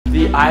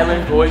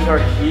island boys are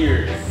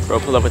here.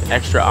 Bro, pull up with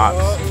extra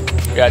ops.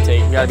 We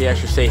gotta be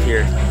extra safe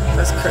here.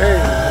 That's crazy.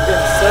 I'm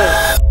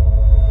getting sick.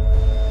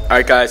 All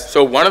right, guys,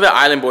 so one of the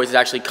island boys is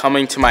actually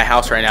coming to my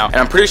house right now. And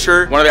I'm pretty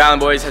sure one of the island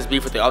boys has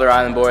beef with the other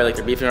island boy. Like,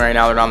 they're beefing right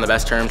now. They're not on the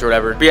best terms or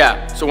whatever. But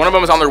yeah, so one of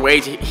them is on their way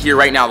to here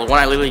right now. The one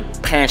I literally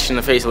punched in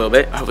the face a little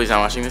bit. Hopefully he's not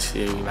watching this.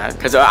 He's mad.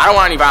 Because I don't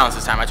want any violence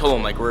this time. I told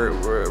him, like,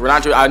 we're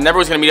not doing, I never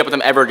was going to meet up with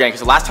them ever again.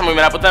 Because the last time we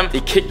met up with them,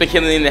 they kicked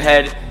McKinley in the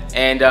head.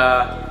 And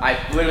I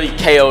literally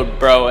KO'd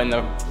bro in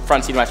the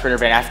front seat of my Sprinter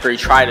van after he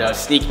tried to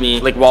sneak me,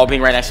 like, while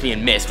being right next to me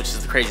and miss, which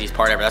is the craziest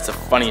part ever. That's the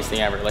funniest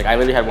thing ever. Like, I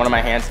literally had one in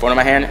my hand,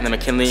 and then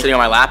McKinley sitting on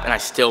my lap, and I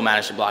still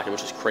managed to block it,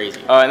 which is crazy.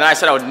 And then I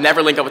said I would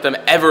never link up with them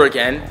ever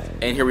again,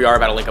 and here we are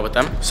about to link up with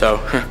them. So,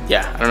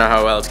 yeah, I don't know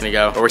how well it's gonna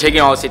go. But we're taking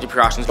all the safety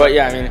precautions. But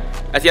yeah, I mean,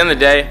 at the end of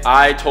the day,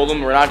 I told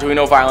them we're not doing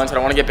no violence. I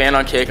don't want to get banned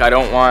on Kick. I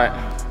don't want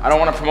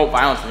to promote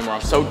violence anymore.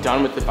 I'm so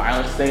done with the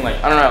violence thing.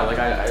 Like, I don't know,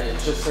 like,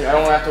 it's just like, I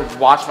don't want to have to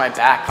watch my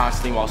back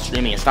constantly while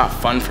streaming. It's not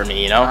fun for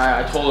me, you know?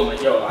 I told them,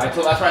 like, yo, that's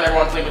why I never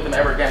want to link with them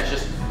ever again. It's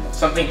just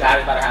something bad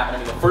is about to happen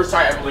to me. The first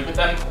time I ever linked with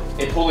them,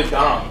 they pulled a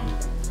gun on me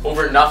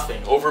over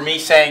nothing, over me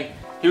saying,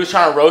 he was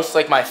trying to roast,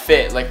 like, my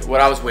fit, like,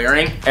 what I was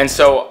wearing. And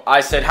so I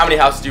said, how many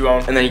houses do you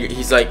own? And then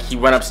he's like, he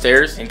went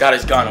upstairs and got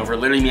his gun over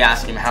literally me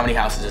asking him how many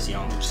houses does he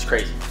own, which is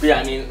crazy. But yeah,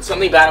 I mean,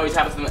 something bad always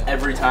happens to them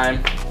every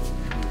time.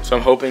 So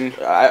I'm hoping,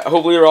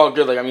 hopefully they're all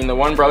good. Like, I mean, the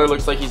one brother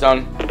looks like he's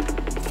on,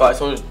 I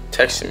told him to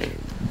text me.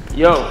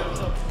 Yo,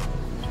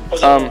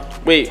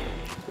 wait,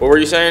 what were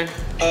you saying?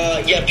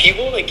 Yeah,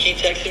 people, like, keep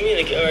texting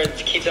me, like, or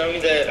keep telling me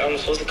that I'm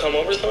supposed to come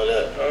over or something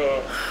like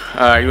that.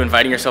 Are you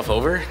inviting yourself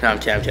over? No, I'm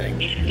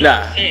kidding.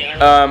 Nah.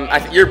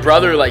 Your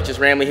brother, like, just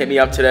randomly hit me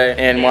up today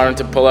and wanted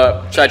to pull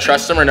up. Should I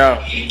trust him or no?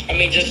 I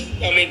mean,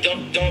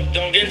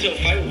 don't get into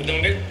a fight.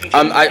 Don't get into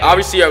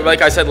obviously,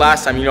 like I said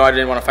last time, you know I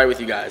didn't want to fight with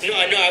you guys. No,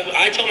 I know.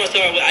 I told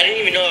myself I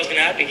didn't even know it was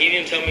gonna happen. He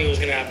didn't tell me it was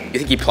gonna happen. You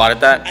think he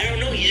plotted that? I don't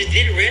know. He just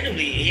did it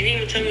randomly. He didn't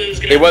even tell me it was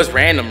gonna happen. It was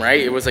random, right?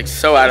 It was, like,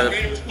 so out of the...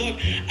 Random as fuck.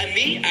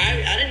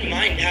 I didn't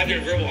mind having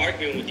a verbal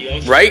argument with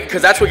you. Right?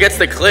 Because that's what gets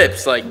the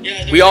clips. Like,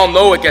 yeah, we all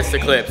know what gets the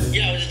clips.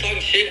 Yeah, I was just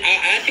talking shit.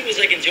 I think it was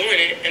like enjoying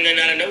it, and then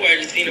out of nowhere,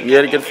 I just seen him. We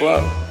had a good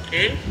flow.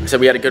 I said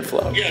we had a good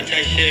flow. Yeah,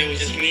 type shit. It was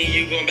just me and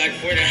you going back and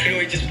forth, and I know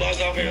he just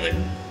flops off, and you're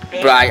like...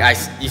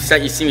 But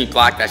you see me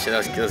block that shit.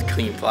 That was a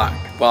clean block.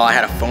 Well, I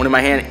had a phone in my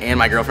hand and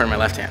my girlfriend in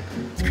my left hand.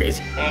 It's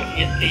crazy.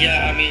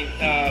 Yeah, I mean,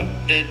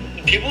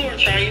 the people were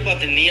trying about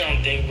the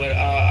neon thing, but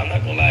I'm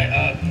not gonna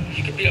lie,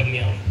 you could beat up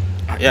neon.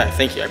 Yeah,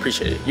 thank you. I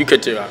appreciate it. You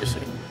could too,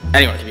 obviously.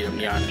 Anyone can beat up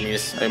neon. I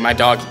mean, my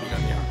dog can beat up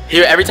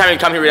neon. Every time he'd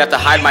come here, we'd have to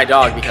hide my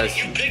dog because...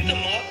 You picked him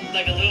up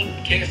like a little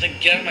kid. It's like,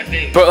 get out of my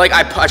face. But, like,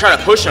 I try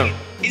to push him.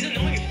 He's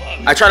annoying as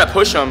fuck. I try to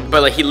push him,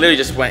 but, like, he literally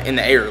just went in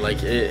the air,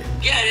 like... Yeah, and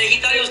he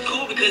thought it was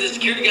cool because the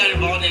security got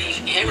involved and he's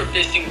hammer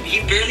fisting. He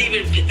barely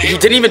even... He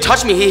didn't even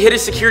touch me. He hit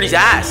his security's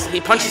ass.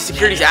 He punched his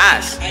security's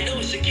ass. I know.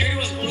 Security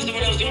was the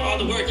one that was doing all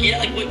the work. He had,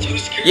 like, what, 2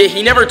 security... Yeah,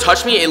 he never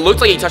touched me. It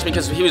looked like he touched me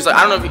because he was, like,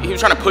 I don't know if he was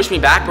trying to push me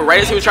back, but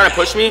right as he was trying to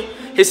push me,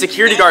 his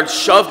security guard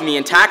shoved me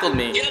and tackled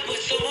me. Yeah, but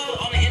somehow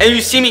on the internet... And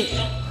you see me...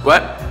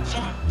 What?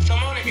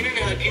 Somehow on the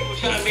internet, like, people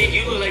trying to make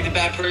you look like the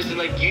bad person.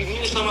 Like, you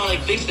need to somehow, like,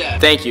 fix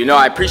that. Thank you. No,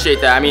 I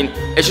appreciate that. I mean,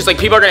 it's just like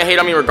people are gonna hate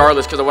on me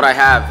regardless because of what I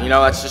have. You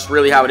know, that's just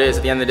really how it is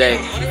at the end of the day.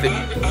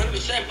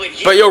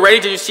 100%, but yo, Ray,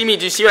 did you see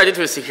what I did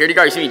to his security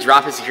guard? You see me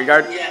drop his security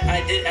guard? Yeah,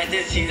 I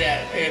did see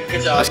that.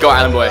 Good job. Let's go,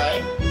 Island Boy.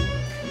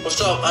 What's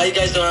up? How you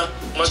guys doing?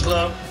 Much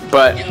love.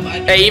 But,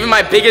 hey, even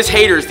my biggest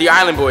haters, the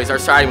Island Boys, are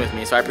siding with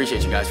me, so I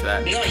appreciate you guys for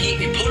that. No, he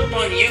put up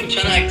on you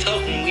trying to act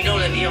tough, and we know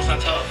that Neil's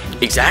not tough.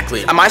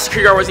 Exactly. My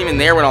security guard wasn't even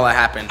there when all that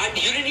happened.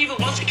 You didn't even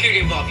want security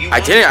involved. I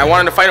didn't. I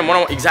wanted to fight him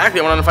one-on-one.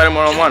 Exactly, I wanted to fight him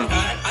one-on-one.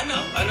 I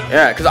know.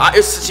 Yeah, because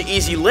it's such an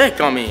easy lick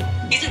on me.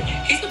 He's a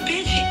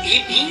bitch.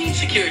 He needs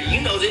security.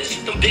 You know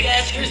this. The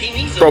big-ass security,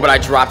 he needs them. Bro, but I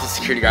dropped his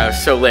security guard. I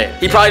was so lit.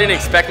 He probably didn't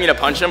expect me to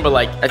punch him, but,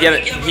 like, at the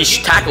end, he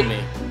tackled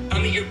me. I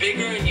mean, you're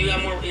bigger and you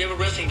have a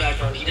wrestling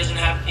background. He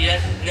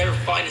has never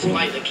fought his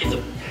fight. The kid's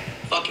a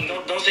fucking,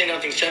 don't say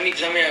nothing. Send me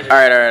address. All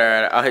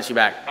right. I'll hit you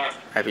back. All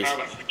right, peace.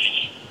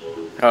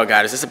 Oh,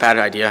 God, is this a bad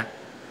idea?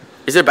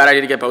 Is it a bad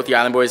idea to get both the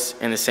Island Boys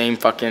in the same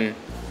fucking...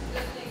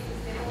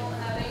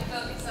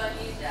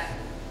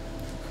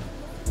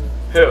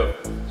 Who?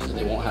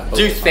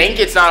 Do you think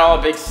it's not all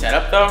a big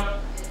setup, though?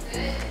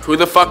 Who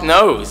the fuck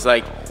knows?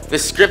 Like, the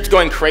script's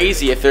going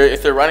crazy if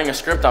they're running a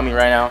script on me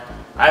right now.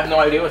 I have no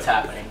idea what's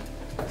happening.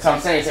 So I'm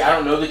saying, I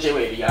don't know the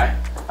J-Wavy guy.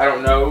 I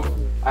don't know.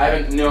 I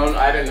haven't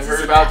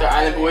heard about the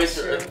Island Boys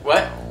or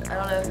what? I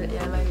don't know if it,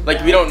 yeah, it might be like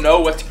bad. We don't know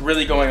what's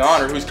really going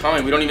on or who's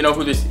coming. We don't even know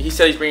who this. He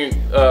said he's bringing.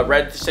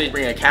 Red said he's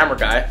bringing a camera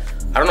guy.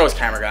 I don't know his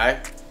camera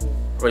guy.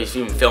 What he's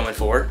even filming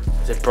for?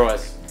 I said, bro,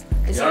 is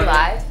he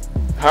live?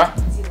 Huh?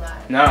 Is he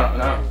live? No.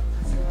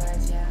 Is he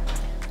live? Yeah.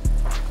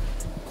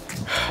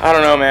 I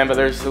don't know, man. But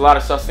there's a lot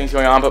of sus things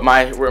going on. But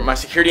my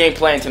security ain't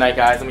playing tonight,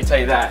 guys. Let me tell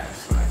you that.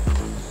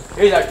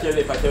 Here's that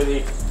cutie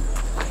patootie.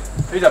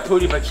 Here's a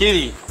pootie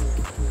patootie.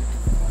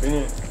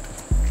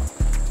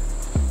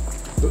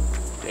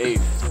 Dave,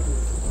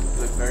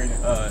 you look very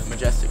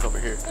majestic over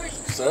here.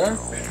 sir.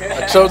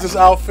 I chose this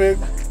outfit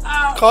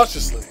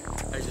cautiously.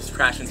 I just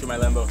crashed into my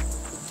Lambo.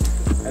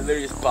 I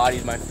literally just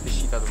bodied the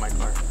sheet out of my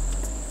car.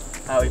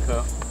 How we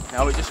go.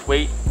 Now we just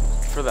wait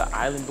for the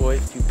Island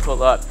Boys to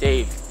pull up.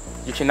 Dave,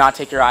 you cannot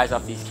take your eyes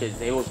off these kids.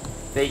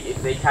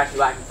 If they catch you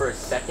lacking for a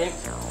second,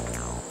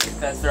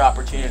 that's their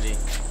opportunity.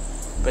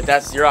 But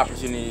that's your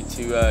opportunity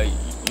to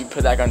you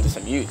put that gun to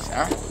some use,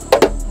 huh?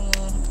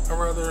 I'd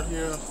rather,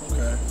 yeah,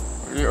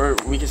 okay. Or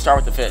we can start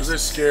with the fist. Because they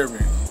scare me.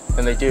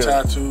 And they do.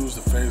 Tattoos,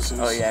 the faces.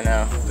 Oh yeah, I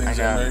know. Things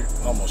I know. that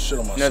make almost shit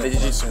on myself. No, when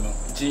I see them.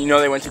 do you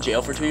know they went to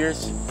jail for 2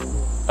 years?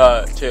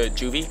 To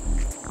juvie?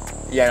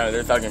 Yeah, no,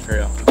 they're thugging for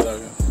real.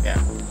 Yeah,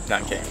 no,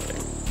 I'm kidding.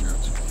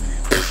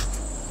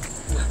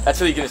 That's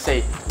what you're gonna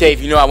say.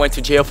 Dave, you know I went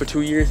to jail for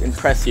 2 years?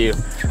 Impress you.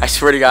 I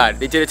swear to God.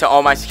 They did it to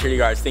all my security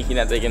guards thinking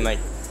that they can like,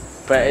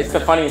 but it's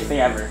the funniest thing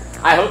ever.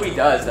 I hope he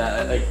does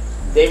that. Like,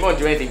 Dave won't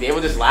do anything. Dave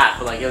will just laugh,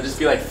 but like, it'll just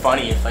be like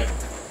funny if like,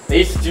 they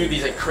used to do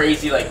these like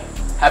crazy, like,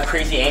 have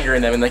crazy anger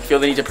in them and like feel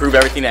they need to prove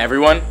everything to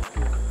everyone.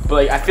 But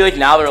like, I feel like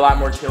now they're a lot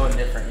more chill and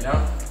different, you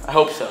know? I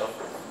hope so.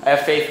 I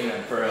have faith in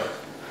them, for real.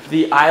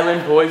 The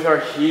Island Boys are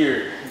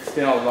here. It's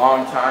been a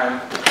long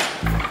time.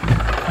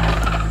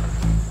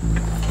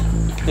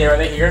 Yeah, are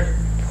they here?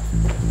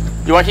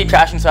 You want to keep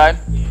trash inside?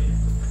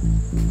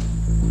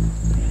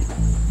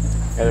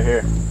 Yeah, they're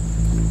here.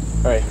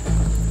 Alright.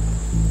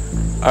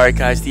 Alright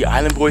guys, the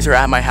Island Boys are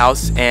at my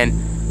house and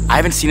I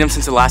haven't seen them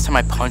since the last time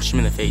I punched him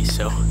in the face,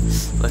 so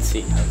let's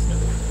see.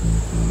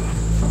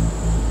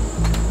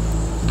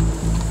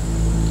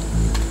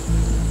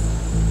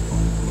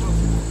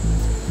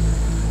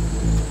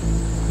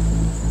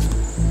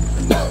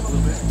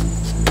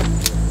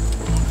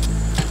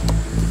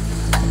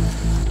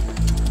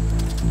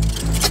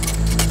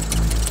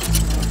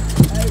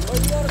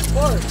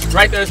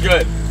 Right there's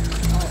good.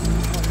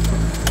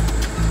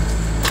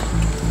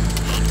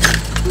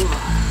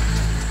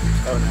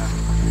 Oh no.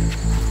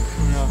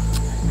 Oh no.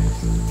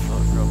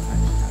 Oh, bro.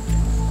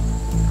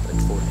 Like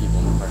 4 people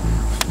in the park.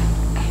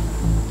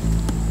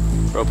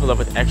 Bro, pull up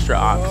with extra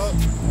ops.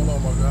 Oh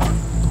my God.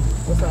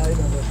 What's that item?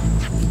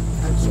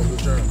 So the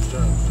germs.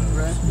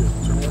 Right.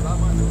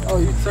 Yeah, Oh,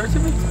 you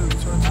searching me?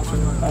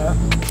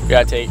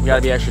 We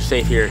gotta be extra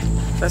safe here.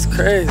 That's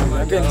crazy.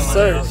 I'm getting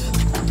searched.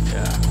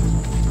 Yeah.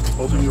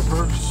 Open your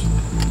purse.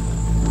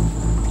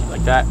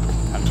 Like that?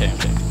 I'm kidding.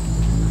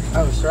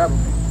 I was strapping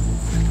me.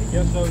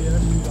 Yes, so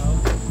yes,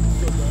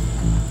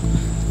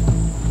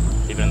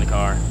 Keep it in the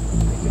car.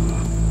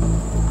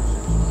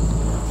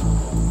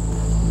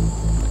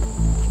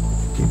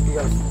 You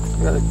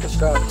gotta get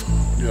strapped.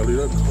 Yeah, leave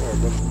that in the car,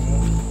 bro.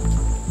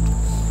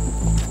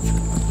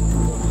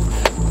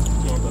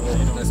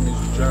 Nice to meet you.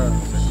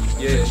 Germs.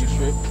 Yeah, you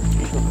straight?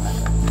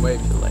 Wait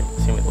for the light.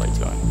 See what the light's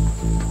going.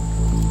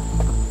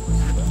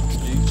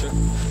 You can check.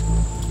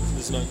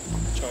 There's no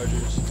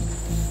chargers.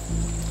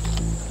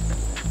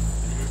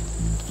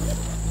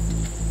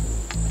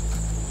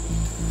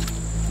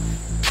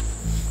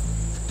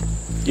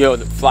 Yo,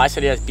 the Fly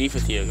said he has beef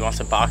with you. He wants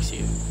to box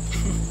you.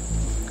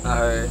 I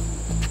heard.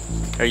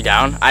 Are you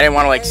down? I didn't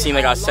want to like seem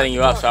like I was setting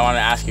you up, so I wanted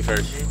to ask you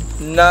first.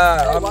 Nah,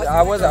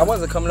 I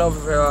wasn't coming over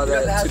for all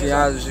that, to be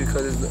honest with you,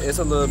 because it's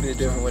a little bit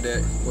different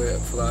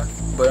with Fly.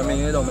 But I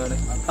mean, it don't matter.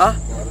 Huh?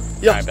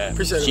 Yeah, I bet.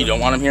 appreciate it. So you don't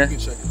want him here?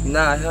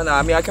 Nah, hell nah.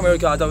 I mean, I came here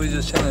because I thought we was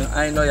just chilling.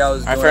 I didn't know y'all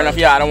was. Alright, fair enough.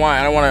 Yeah, I don't want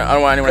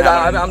anyone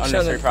having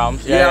unnecessary chilling.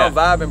 problems. Yeah, I'm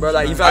vibing, bro.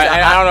 Like, you feel like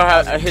I don't know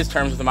how his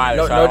terms with him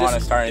either, so I don't want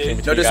to start anything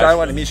between you guys. I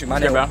want to meet you. My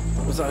name, bro.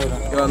 What's up? You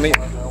want to meet?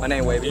 My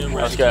name Wavy.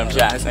 Let's go.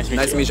 Yeah, nice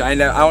to meet you. I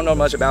don't know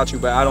much about you,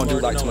 but I don't do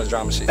like too much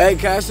drama shit. Hey,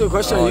 can I ask you a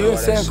question? Are you and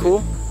Sam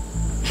cool?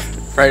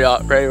 Right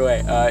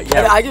away.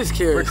 Yeah. I just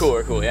curious.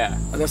 We're cool, yeah.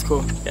 Oh, that's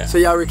cool. Yeah. So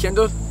y'all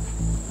rekindled?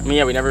 I mean,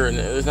 yeah,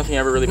 there's nothing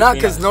ever really Nah,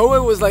 between because us.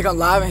 Noah was like on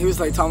live and he was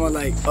like talking about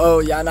like, oh,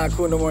 y'all not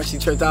cool no more. She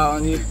tripped out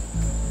on you.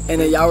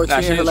 And then y'all were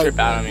treating her like,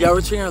 y'all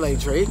were treating her like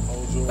Drake.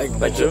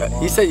 Like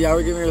he said y'all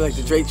were giving her like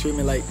the Drake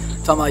treatment, like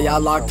talking about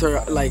y'all locked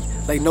her, like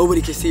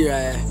nobody could see her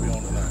ass.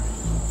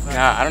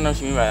 Nah, I don't know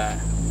what you mean by that.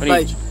 What do you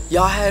Like,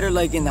 y'all had her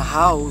like in the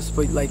house,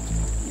 but like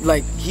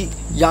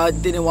y'all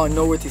didn't want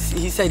nowhere to see.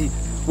 He said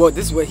well,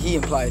 this is what he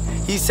implied.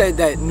 He said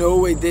that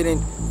Norway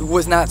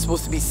was not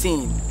supposed to be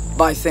seen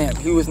by Sam.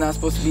 He was not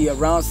supposed to be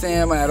around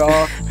Sam at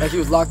all. Like he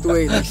was locked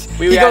away. Like,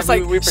 we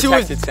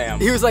protected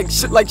Sam. He was like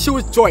she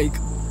was Drake.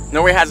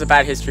 Norway has a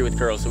bad history with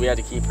girls, so we had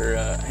to keep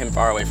him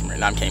far away from her.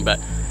 No, I'm kidding, but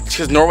it's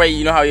because Norway,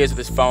 you know how he is with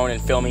his phone and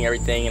filming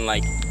everything, and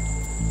like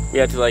we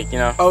had to like, you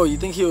know. Oh, you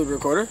think he would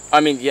record her? I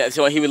mean, yeah.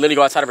 So he would literally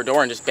go outside of her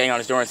door and just bang on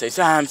his door and say,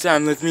 "Sam,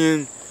 let me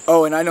in."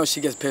 Oh, and I know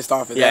she gets pissed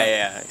off at that.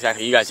 Yeah,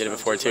 exactly. You guys did it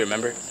before too,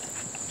 remember?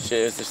 Shit,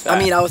 it was just that. I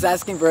mean, I was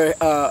asking for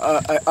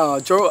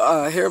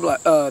Joe hair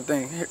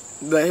thing,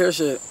 the hair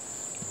shit.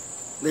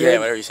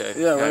 Whatever you said.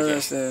 Yeah, whatever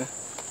you said.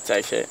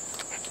 Type shit.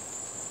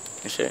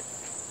 Good shit.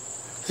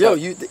 Yo,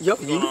 you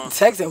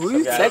texting? Who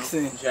you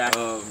texting? Jack.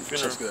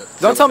 That's good.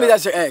 Don't tell me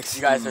that's your ex.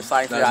 You guys are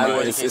sliding through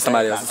the It's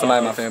somebody else. It's somebody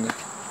in my family.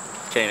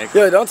 Okay,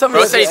 Yo, don't tell me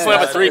bro that's said your he split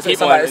up ex. with 3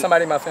 people. It's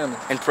somebody in my family.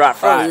 And Fry.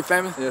 Oh, your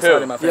family? Yeah,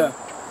 somebody in my family.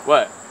 Yeah.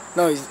 What?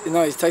 No,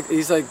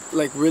 he's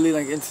like really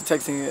like into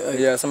texting. Like,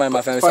 Yeah, somebody in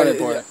my family. Something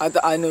important.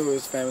 I knew it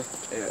was family.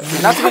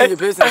 Yeah. Not to get your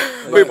business.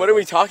 Wait, what are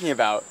we talking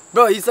about?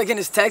 Bro, he's like in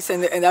his text,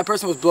 and that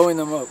person was blowing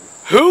them up.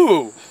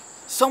 Who?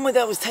 Someone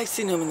that was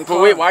texting him in the car.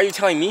 But wait, why are you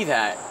telling me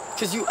that?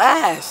 Because you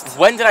asked.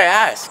 When did I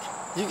ask?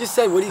 You just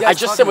said, what do you guys I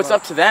just said what's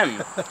up to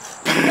them.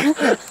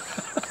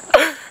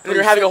 And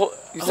you're having a whole...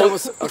 You said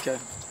what's... Okay.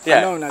 Yeah,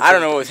 I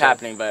don't know what was sure.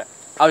 happening, but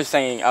I was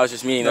saying, I was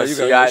just meeting those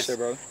two guys,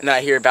 and then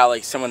I hear about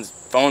like someone's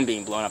phone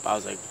being blown up. I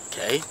was like,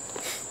 okay.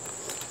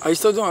 Are you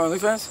still doing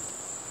OnlyFans?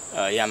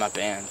 Yeah, I'm not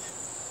banned.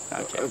 No,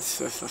 I'm kidding.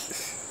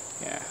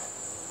 Yeah.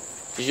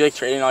 Did you like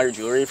trade in all your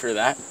jewelry for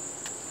that?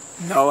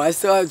 No, I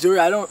still have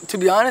jewelry. To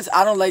be honest,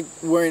 I don't like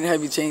wearing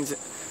heavy chains.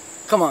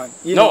 Come on.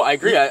 I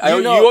agree.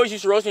 You always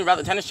used to roast me about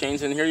the tennis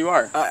chains, and here you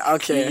are.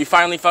 Okay. You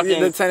finally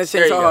fucking... The tennis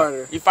chains are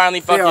harder. You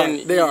finally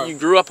fucking... They are. You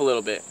grew up a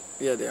little bit.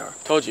 Yeah, they are.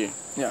 Told you.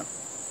 Yeah.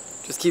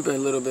 Just keep it a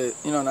little bit,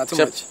 not too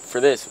Except much.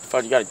 for this.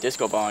 Fuck, you got a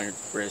disco ball on your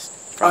wrist.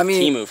 From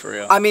Temu, for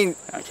real. I mean,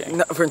 okay.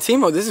 No, for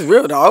Temu, this is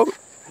real, dog.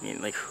 I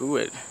mean, like, who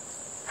would...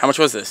 How much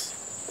was this?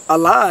 A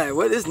lie.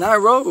 What is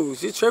 9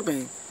 rolls? You're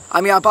tripping.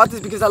 I mean, I bought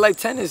this because I like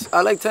tennis.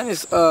 I like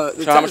tennis. So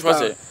how much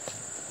was it?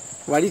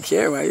 Why do you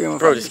care? Why are you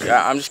Bro,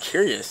 I'm just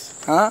curious.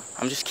 Huh?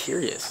 I'm just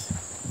curious.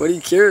 What are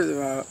you curious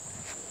about?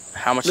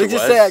 How much Let's it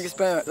was? just say I could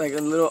spend like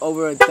a little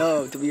over a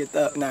dub to be a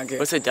dub. Nah, okay.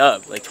 What's a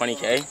dub? Like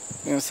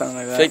 20K? You know, something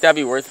like that. I feel like that'd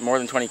be worth more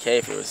than 20K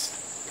if it was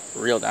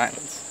real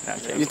diamonds. No, I'm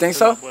kidding. You think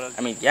so?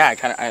 I mean, yeah,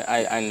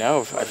 I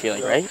know. I feel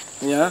like, right?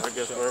 Yeah.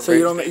 So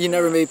you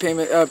never made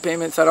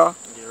payments at all?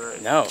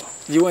 No.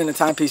 You went in the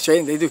timepiece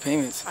trading. They do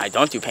payments. I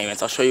don't do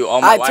payments. I'll show you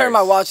all my wires. I turn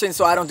my watch in,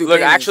 so I don't do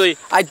payments. Look, actually,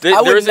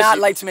 I would not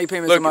like to make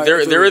payments. Look,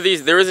 there was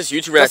this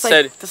YouTuber that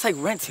said that's like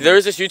renting. There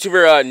was this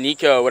YouTuber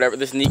Nico, whatever.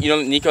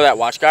 Nico, that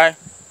watch guy.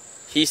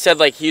 He said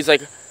he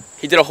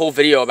did a whole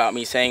video about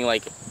me saying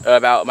like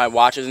about my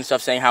watches and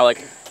stuff, saying how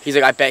like he's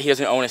like I bet he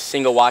doesn't own a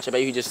single watch. I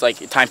bet he just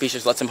like timepiece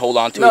just lets him hold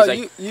on to. No,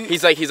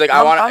 he's like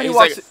I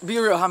want. Be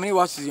real. How many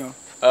watches do you own?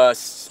 I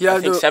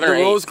think 7 or 8.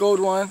 The rose gold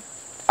one.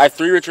 I have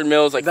 3 Richard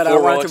Milles, like 4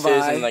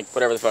 Rolexes, and like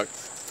whatever the fuck.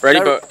 Ready?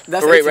 But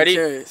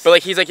ready? But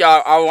like he's like,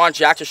 yeah, I want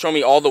Jack to show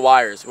me all the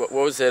wires. What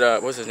was it?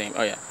 What was his name?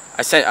 Oh yeah.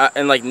 I sent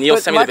and like Neil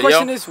sent me the video. My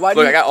question is, why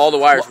Look, I got all the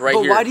wires right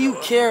here. But why do you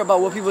care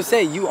about what people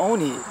say? You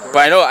own it. But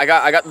I know I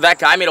got that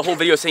guy made a whole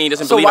video saying he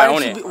doesn't believe I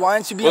own it. Why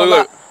aren't you be on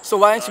live? So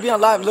why aren't you be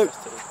on live? Look,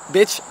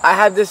 bitch, I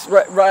have this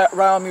right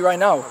on me right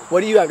now.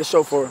 What do you have to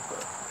show for?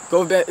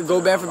 Go ban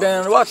for banning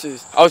on the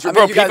watches.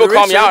 Bro, people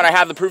call me out and I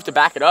have the proof to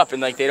back it up,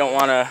 and like they don't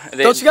wanna.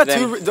 Don't you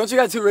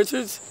got 2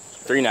 Richards?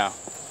 3 now.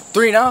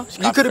 3 now?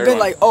 You could have been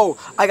like, oh,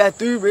 I got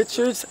 3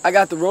 Richards. I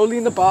got the rollie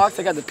in the box.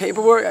 I got the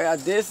paperwork. I got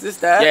this,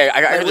 that. Yeah,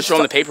 I got to show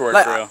them the paperwork,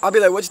 like, for real. I'll be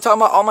like, what you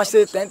talking about? All my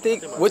shit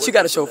authentic? What you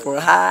got to show for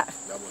it? Ha.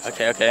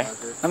 Okay.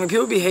 I mean,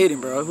 people be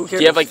hating, bro. Who cares?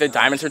 Do you have like the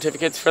diamond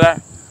certificates for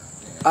that?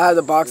 I have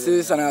the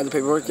boxes and I have the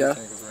paperwork, yeah.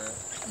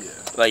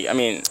 Like, I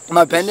mean...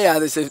 My pendant, I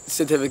have the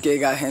certificate,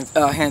 got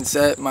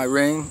handset. My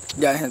ring,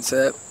 got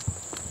handset.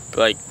 But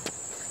like,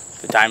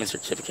 the diamond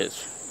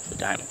certificates for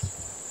diamonds.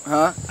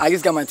 Huh? I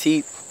just got my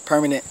teeth,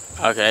 permanent.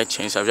 Okay,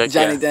 change subject.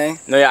 Johnny Dang.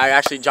 No,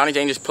 yeah, Johnny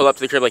Dang just pulled up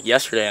to the crib like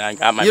yesterday, and I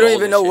got my. You don't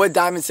even know what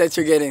diamond sets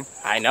you're getting.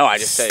 I know. I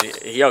just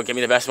said, yo, give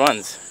me the best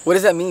ones. What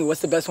does that mean?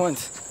 What's the best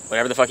ones?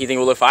 Whatever the fuck you think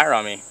will look fire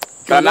on me.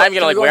 But I'm not even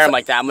gonna like wear them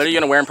like that. I'm literally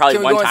gonna wear them probably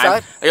one time.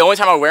 Like, the only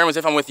time I wear them is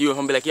if I'm with you. If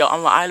I'm be like, yo, I'm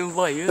an island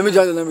boy. Let me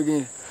drive the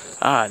Lamborghini.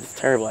 Ah, that's a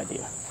terrible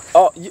idea.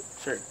 Oh, you.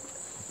 Sure.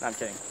 No, I'm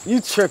kidding.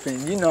 You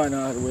tripping? You know I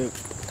know how to whip.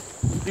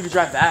 You can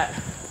drive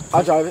that.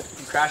 I'll drive it.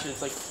 You crash it.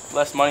 It's like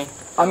less money.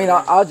 I mean,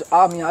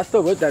 I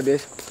still whip that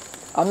bitch.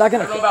 I'm not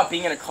gonna. I don't know about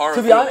being in a car to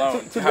with be you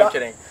honest, alone. I'm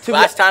kidding.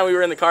 Last time we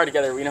were in the car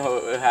together, we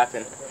know what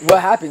happened. What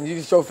happened? You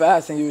just drove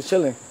fast and you was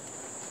chilling.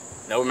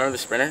 No, remember the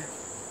Sprinter?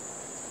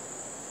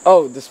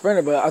 Oh, the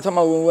Sprinter, but I'm talking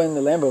about when we went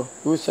in the Lambo.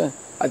 We was chilling.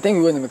 I think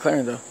we went in the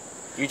McLaren though.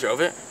 You drove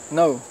it?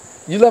 No.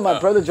 You let my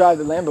brother drive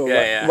the Lambo.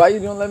 Yeah. Why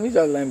you don't let me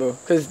drive the Lambo?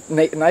 Cause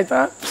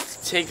nighttime?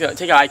 Take an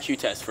IQ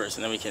test first,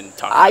 and then we can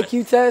talk about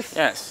IQ test?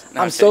 Yes.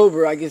 No, I'm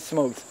sober. I get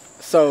smoked.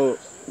 So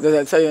does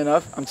that tell you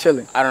enough? I'm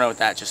chilling. I don't know what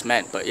that just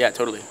meant, but yeah,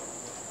 totally.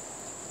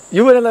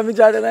 You wouldn't let me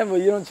drive the Lambo.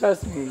 You don't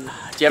trust me. Do you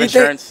have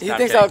insurance? He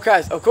thinks I'll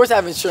crash. Of course I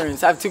have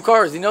insurance. I have 2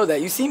 cars. You know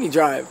that. You see me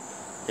drive.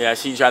 Yeah, I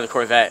see you drive the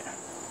Corvette.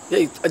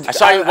 Yeah, I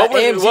saw you.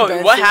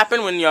 What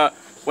happened when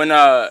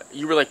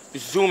you were like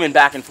zooming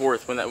back and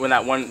forth when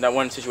that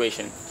one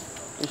situation?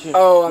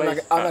 Oh,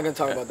 I'm not gonna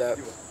talk about that.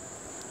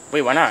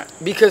 Wait, why not?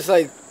 Because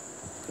like,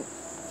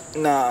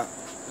 nah.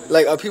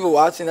 Like, are people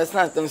watching? That's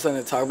not them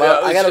something to talk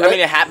about. I mean,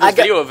 it happened. There's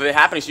video of it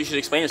happening, so you should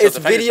explain yourself.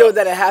 It's video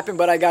that it happened,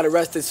 but I got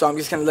arrested, so I'm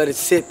just gonna let it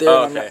sit there.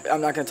 Oh, okay. I'm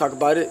not gonna talk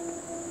about it.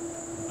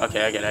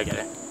 Okay, I get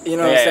it. You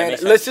know what I'm saying?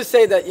 Let's just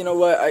say that, you know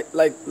what,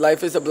 like,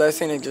 life is a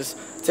blessing, and just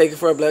take it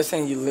for a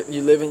blessing. You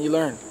live and you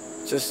learn.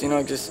 Just, you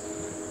know, just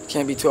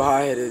can't be too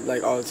high-headed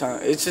like all the time.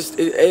 It's just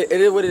it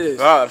is what it is.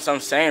 Bro, that's what I'm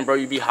saying, bro.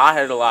 You be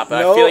hot-headed a lot,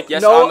 but I feel like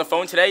on the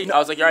phone today, I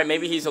was like, all right,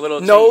 maybe he's a little.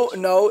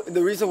 No.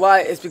 The reason why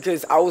is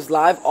because I was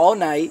live all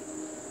night.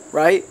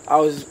 right? I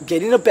was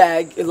getting a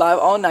bag live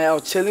all night. I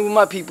was chilling with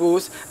my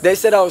peoples. They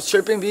said I was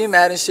tripping, being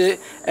mad and shit.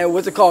 And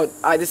what's it called?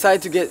 I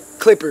decided to get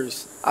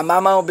clippers. I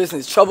mind my own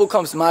business. Trouble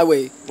comes my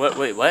way. What?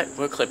 Wait, what?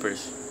 What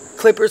clippers?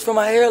 Clippers for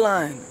my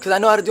hairline, because I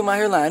know how to do my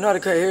hairline. I know how to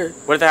cut hair.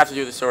 What does that have to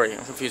do with the story?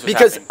 I'm confused.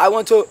 Because I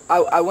went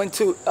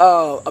to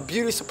a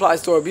beauty supply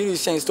store, a beauty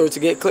exchange store to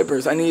get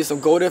clippers. I needed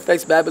some Gold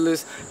FX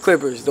Babyless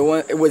clippers. The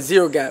one with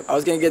zero gap. I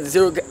was gonna get the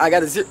zero. I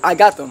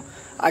got them.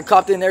 I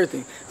copped it and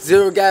everything.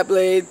 Zero gap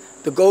blade,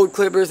 the gold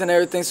clippers and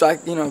everything. So I,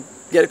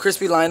 get a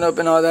crispy lineup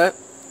and all that.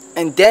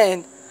 And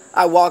then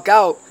I walk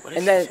out,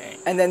 and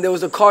then there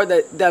was a car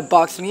that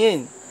boxed me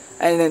in.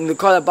 And then the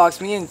car that boxed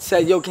me in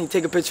said, "Yo, can you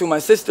take a picture with my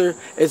sister?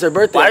 It's her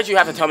birthday." Why did you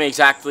have to tell me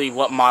exactly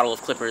what model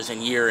of clippers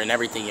and year and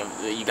everything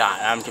you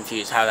got? I'm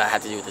confused how that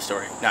had to do with the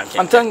story. No, I'm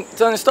kidding. I'm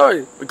telling the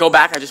story. Go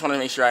back. I just want to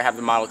make sure I have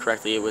the model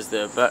correctly. It was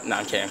the... But no,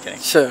 I'm kidding. I'm kidding.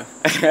 Sure.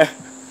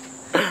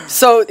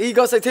 So he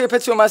goes like, "Take a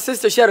picture with my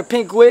sister. She had a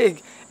pink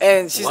wig."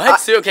 And she's...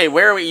 What? Okay,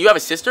 where are we? You have a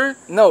sister?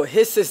 No,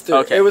 his sister.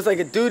 Okay. It was like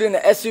a dude in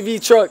an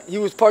SUV truck. He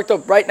was parked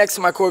up right next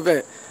to my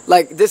Corvette.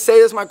 Like, this say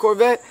this my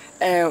Corvette,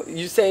 and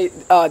you say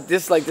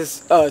this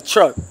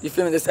truck. You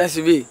feel me? This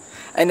SUV.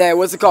 And then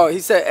what's it called? He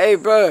said, "Hey,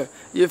 bro,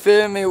 you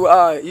feel me?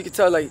 You can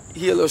tell like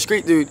he a little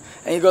street dude."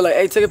 And he go like,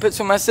 "Hey, take a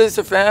picture with my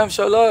sister, fam.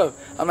 Show love."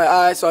 I'm like,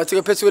 "All right." So I took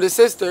a picture with his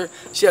sister.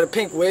 She had a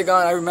pink wig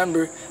on, I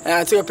remember. And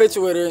I took a picture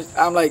with her.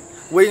 I'm like,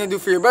 "What are you gonna do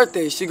for your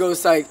birthday?" She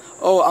goes like,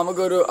 "Oh, I'm gonna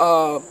go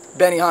to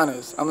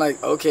Benihana's." I'm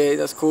like, "Okay,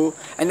 that's cool."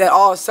 And then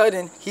all of a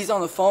sudden, he's on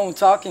the phone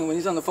talking. When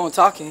he's on the phone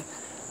talking,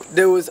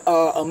 there was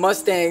a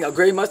Mustang, a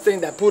gray Mustang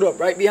that pulled up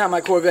right behind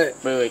my Corvette.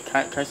 Wait.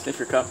 Can I sniff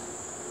your cup?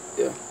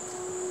 Yeah.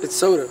 It's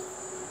soda.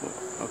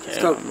 Okay,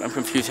 I'm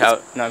confused how...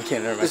 No, I'm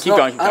kidding. Never mind. Keep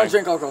going. I don't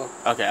drink alcohol.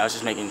 Okay, I was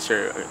just making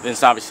sure.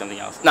 It's obviously something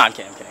else. No, I'm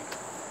kidding.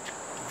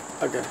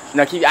 Okay.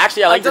 No,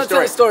 actually, I like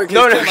the story.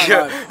 No,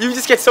 you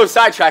just get so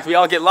sidetracked. We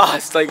all get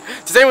lost. Like,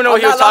 does anyone know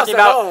what he was talking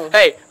about?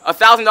 Hey,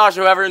 $1,000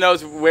 whoever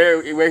knows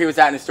where he was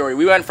at in the story.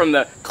 We went from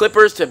the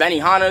Clippers to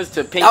Benihana's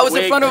to pink I was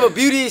wig. in front of a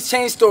beauty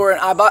exchange store,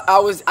 and I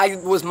was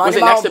minding Was it my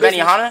next own to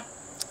business. Benihana?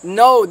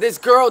 No, this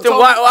girl Then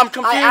told why? me, I'm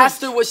confused. I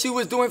asked her what she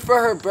was doing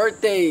for her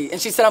birthday, and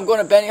she said, "I'm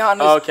going to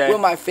Benihana's with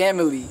my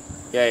family."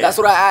 Yeah. That's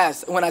what I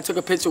asked when I took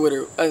a picture with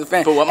her as a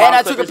fan. But what and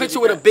I took a Clippers picture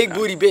with a big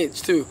booty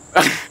bitch, too.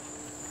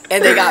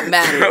 And they got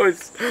mad.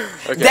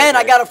 Okay, then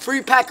I got a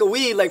free pack of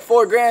weed, like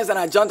 4 grams, and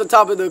I jumped on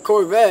top of the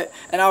Corvette,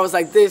 and I was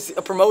like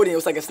promoting. It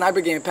was like a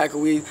sniper game pack of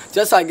weed,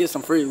 just so I get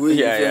some free weed,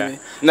 you feel me?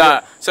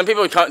 Nah, some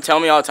people tell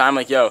me all the time,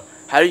 like, "Yo,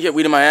 how do you get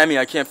weed in Miami?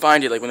 I can't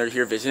find it." Like, when they're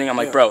here visiting, I'm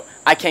like, "Bro,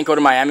 I can't go to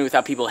Miami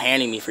without people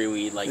handing me free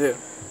weed." Like,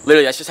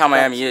 literally, that's just how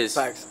Miami is.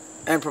 Facts.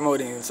 And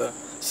promoting and stuff.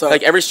 So,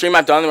 like, every stream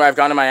I've done where I've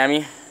gone to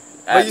Miami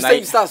but you said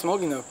you stopped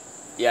smoking, though.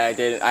 Yeah, I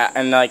did.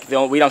 And, like,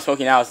 the weed I'm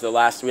smoking now is the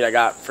last weed I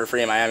got for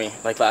free in Miami,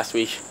 like, last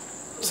week.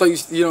 So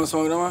you don't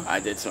smoke no more? I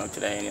did smoke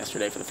today and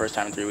yesterday for the first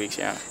time in 3 weeks,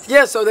 yeah.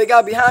 Yeah, so they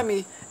got behind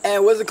me,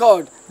 and what's it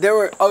called? They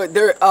were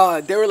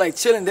like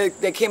chilling.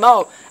 They came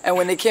out, and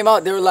when they came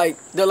out, they're like,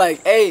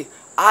 "Hey,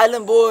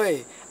 Island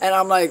Boy." And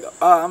I'm like,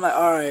 all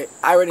right,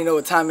 I already know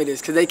what time it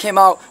is, cause they came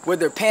out with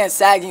their pants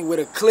sagging with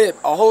a clip,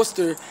 a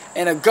holster,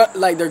 and a gun,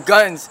 like their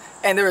guns,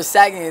 and they were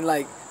sagging, and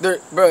like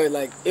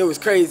it was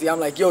crazy. I'm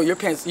like, "Yo, your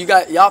pants,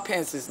 y'all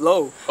pants is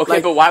low." Okay,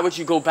 like, but why would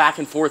you go back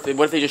and forth?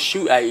 What if they just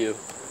shoot at you?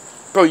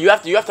 Bro, you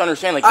have to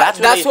understand, like,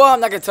 that's why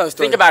I'm not gonna tell a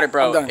story. Think about it,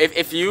 bro.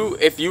 If you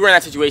were in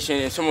that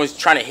situation and someone was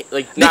trying to hit,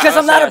 like, because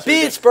I'm not a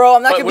bitch, bro.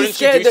 I'm not gonna be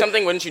scared.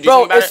 Wouldn't you do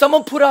something about it? Bro, if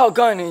someone put out a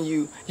gun in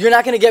you, you're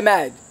not gonna get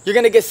mad. You're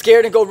gonna get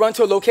scared and go run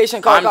to a location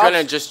and call I'm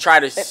gonna just try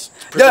to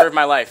preserve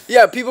my life.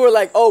 Yeah, people were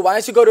like, "Oh, why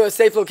don't you go to a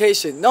safe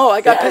location?" No,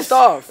 I got pissed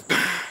off.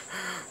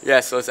 Yeah,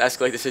 so let's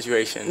escalate the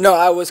situation. No,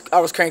 I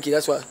was cranky.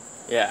 That's why.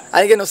 Yeah.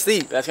 I didn't get no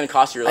sleep. That's gonna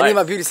cost you your life. I need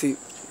my beauty sleep.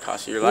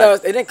 Cost you your life. No,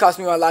 it didn't cost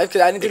me my life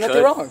because I didn't do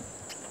nothing wrong.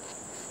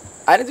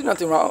 I didn't do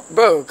nothing wrong,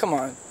 bro. Come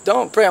on,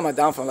 don't pray on my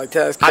downfall like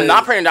that. I'm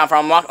not praying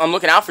downfall. I'm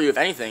looking out for you, if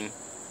anything.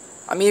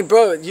 I mean,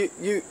 bro,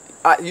 you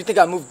think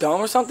I moved dumb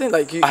or something?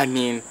 Like you? I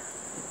mean,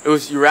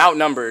 you were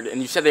outnumbered,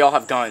 and you said they all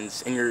have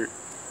guns, and you're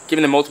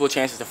giving them multiple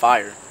chances to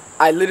fire.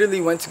 I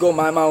literally went to go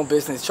mind my own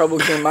business. Trouble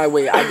came my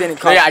way. I didn't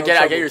cause Yeah, I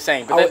get what you're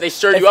saying, but they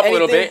stirred you up a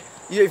little bit.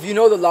 If you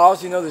know the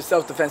laws, you know the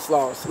self-defense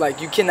laws.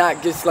 Like you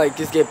cannot just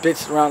get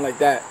bitched around like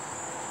that.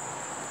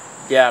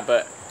 Yeah,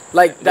 but.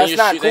 Like, that's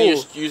not cool. Then you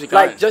just use a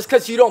gun. Like, just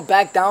because you don't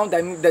back down,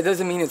 that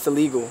doesn't mean it's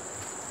illegal.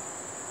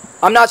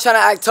 I'm not trying to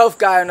act tough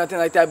guy or nothing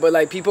like that, but,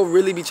 like, people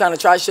really be trying to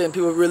try shit and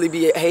people really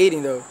be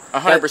hating, though.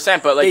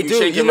 100%, but, like, you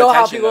shouldn't give them attention,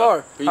 how people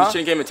are. But you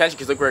shouldn't give them attention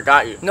because look where it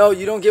got you. No,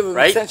 you don't give them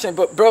attention.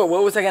 But, bro,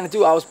 what was I going to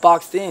do? I was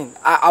boxed in.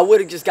 I would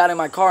have just got in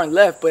my car and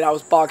left, but I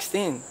was boxed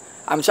in.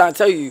 I'm trying to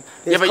tell you.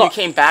 Yeah, but you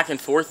came back and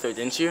forth, though,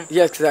 didn't you?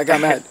 Yes, because I got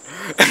mad.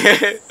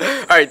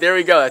 All right, there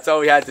we go. That's all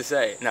we had to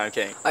say. No, I'm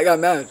kidding. I got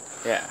mad.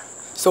 Yeah.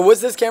 So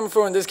what's this camera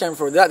for and this camera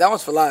for? That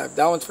one's for live.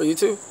 That one's for you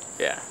too?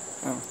 Yeah.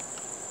 Oh.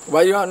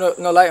 Why you don't have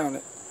no light on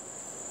it?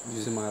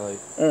 Using my light.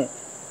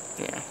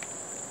 Yeah.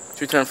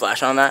 Should we turn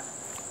flash on that?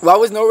 Why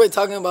was Norway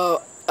talking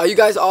about... Are you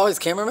guys all his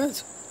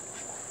cameramans?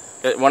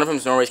 One of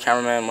them's Norway's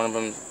cameraman, one of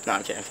them... No,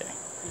 I'm kidding.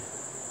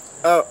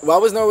 Why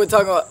was Norwood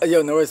talking about?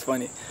 Yo, Norwood's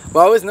funny.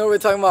 Why was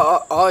Norwood talking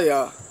about all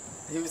y'all?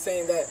 He was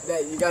saying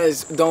that you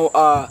guys don't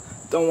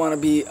want to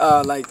be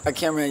like a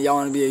cameraman. Y'all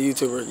want to be a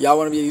YouTuber. Y'all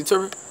want to be a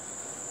YouTuber?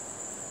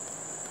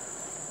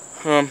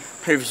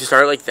 If you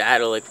start like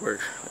that, it'll like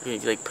work. You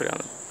like put it on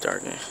the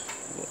darkness.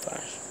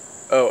 Flash.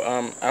 Oh,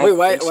 I don't. Wait,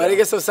 why think so. why did it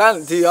get so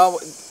silent? Do you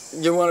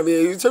want to be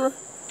a YouTuber?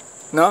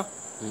 No.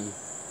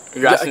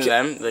 You're asking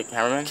them, like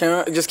cameraman?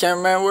 Just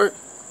cameraman work?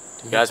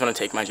 You guys want to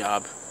take my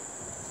job?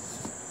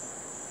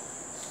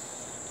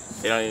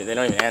 They don't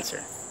even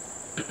answer.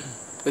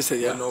 They said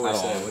yeah. What Norway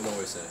say? What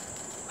Norway say?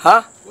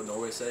 Huh? What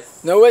Norway say?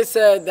 Norway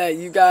said that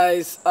you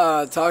guys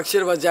talk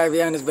shit about Jack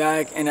behind his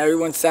back, and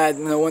everyone's sad.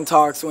 No one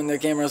talks when their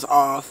camera's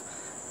off,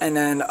 and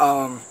then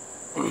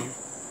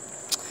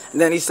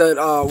he said,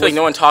 I feel like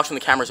no one talks when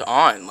the camera's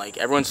on. Like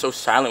everyone's so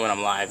silent when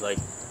I'm live. Like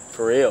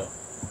for real,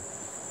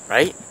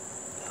 right?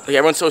 Like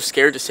everyone's so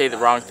scared to say the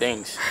wrong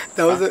things.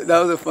 That was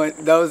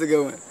a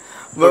good one.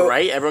 But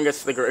right, everyone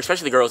gets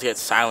especially the girls get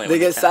silent. They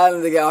get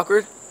silent. They get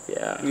awkward.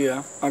 Yeah.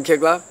 Yeah. On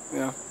Kick Live.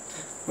 Yeah.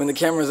 When the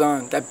camera's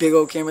on, that big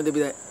old camera, they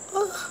be like,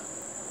 oh,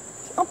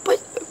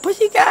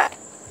 pussy cat.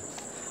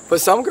 But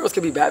some girls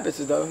can be bad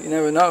bitches though. You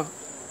never know.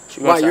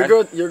 Why your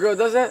girl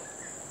does that?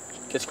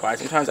 Gets quiet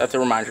sometimes. I have to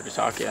remind her to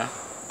talk. Yeah.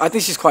 I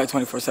think she's quiet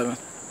 24/7.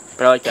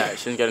 But I like that.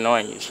 She doesn't get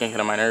annoying. She can't get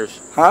on my nerves.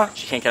 Huh?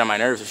 She can't get on my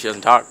nerves if she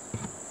doesn't talk.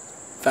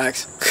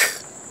 Facts.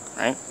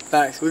 Right?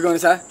 Facts. We going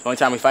inside? The only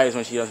time we fight is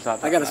when she doesn't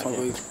talk. I gotta smoke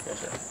weed. Yeah,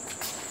 sure.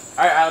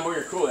 All right, Alan, boy,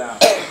 you're cool now.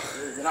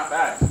 You're not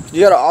bad.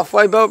 You got an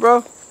off-white belt, bro?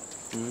 Oh,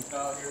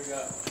 here we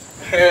go.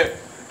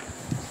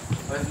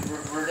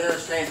 We're gonna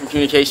restrain from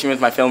communication with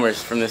my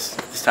filmers from this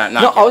time.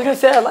 No, I was gonna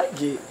say I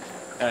like it.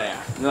 Oh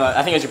yeah. No,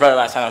 I think it was your brother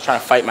last time. I was trying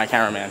to fight my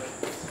cameraman.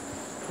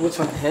 Which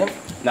one? Him?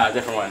 No, a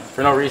different one.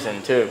 For no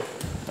reason, too.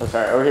 Oh,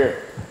 sorry. Over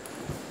here.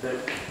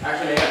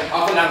 Actually,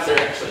 I'll come downstairs.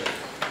 Actually,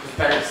 it's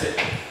better to sit.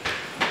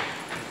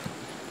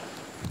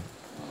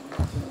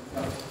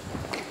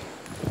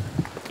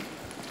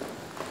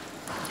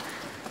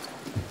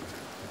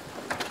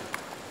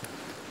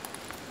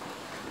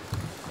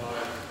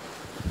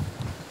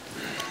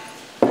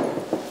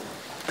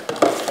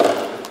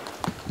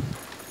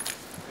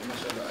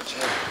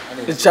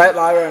 Is chat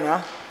live right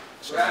now?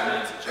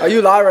 Are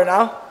you live right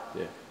now?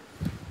 Yeah.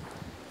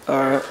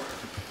 Alright.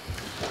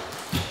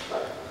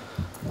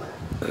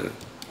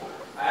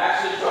 I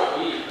actually brought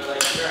weed, but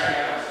like, sure, I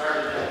haven't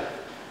started yet.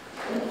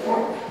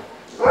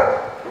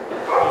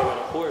 Oh,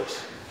 a horse.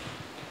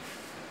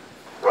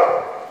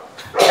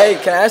 Hey,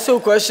 can I ask you a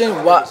question?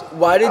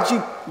 Why did you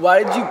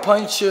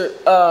punch your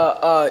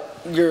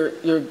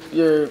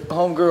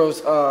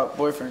homegirl's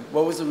boyfriend?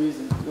 What was the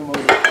reason? Your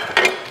motive?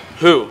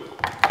 Who?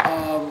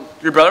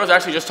 Your brother was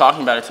actually just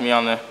talking about it to me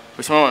on the.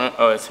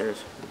 Oh, it's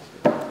hers.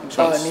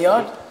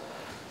 Neon?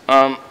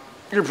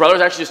 Your brother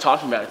was actually just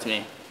talking about it to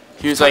me.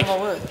 He was like,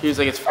 why is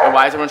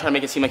everyone trying to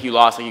make it seem like you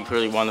lost? Like you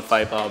clearly won the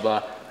fight, blah blah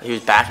blah. He was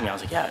backing me. I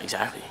was like, yeah,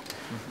 exactly.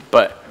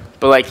 But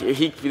like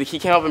he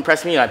came up and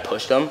pressed me, and I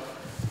pushed him,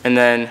 and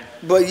then.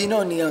 But you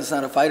know Neon's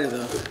not a fighter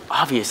though.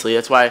 Obviously,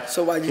 that's why.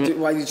 So why'd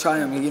you try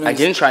him? You know I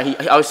didn't try.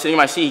 I was sitting in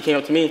my seat. He came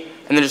up to me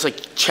and then just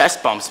like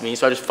chest bumps me.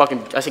 So I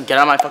said, get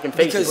out of my fucking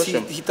face. Because and pushed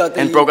him. He thought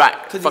that and bro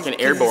got fucking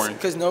airborne.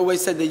 Because Norway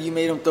said that you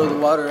made him throw the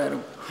water at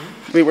him.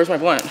 Wait, where's my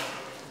blunt?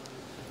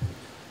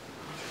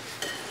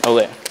 Oh,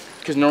 lit.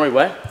 Because Norway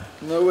what?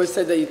 Norway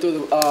said that you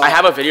threw the. I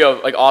have a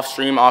video like off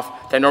stream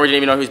that Norway didn't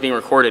even know he was being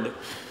recorded,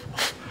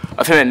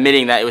 of him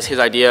admitting that it was his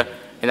idea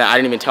and that I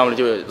didn't even tell him to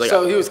do it. Like,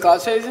 so he was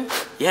clout chasing?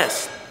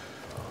 Yes.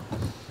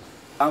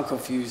 I'm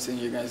confused in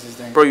your guys'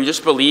 thing. Bro, you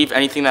just believe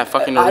anything that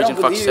fucking Norwegian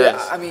fuck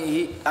says. I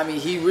mean,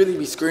 he really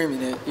be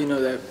screaming it. You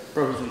know that.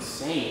 Bro, he's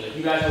insane. Like,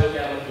 you guys look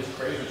at him like he's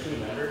crazy too,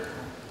 remember?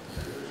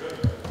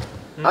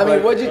 I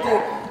mean, what'd you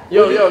think?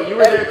 Yo, you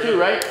were there too,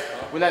 right?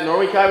 When that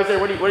Norway guy was there,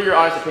 what are your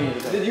honest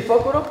opinions? Did you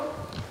fuck with him?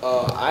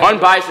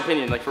 Unbiased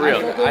opinion, like for real.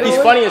 He's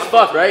funny as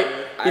fuck, right?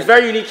 He's a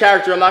very unique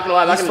character. I'm not gonna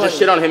lie. I'm not gonna just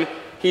shit on him.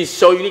 He's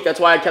so unique.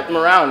 That's why I kept him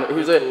around.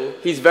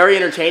 He's very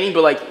entertaining,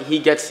 but like he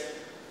gets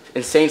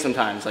insane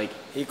sometimes. Like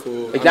he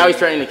cool. Like now he's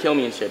threatening to kill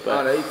me and shit.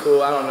 But he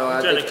cool. I don't know.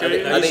 I think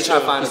he's trying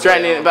to find. He's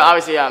threatening, but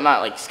obviously I'm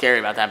not like scary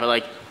about that. But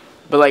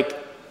like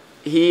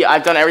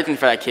I've done everything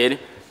for that kid.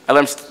 I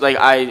let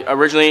him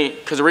originally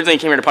he came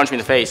here to punch me in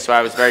the face, so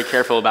I was very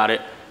careful about him.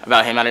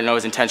 I didn't know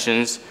his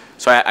intentions.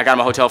 So I got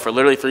him a hotel for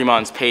literally 3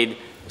 months. Paid it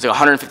was like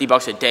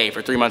 $150 a day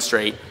for 3 months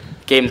straight.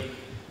 Gave him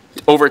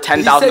over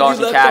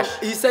 $10,000 in cash.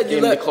 He said you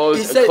gave him the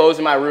clothes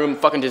in my room,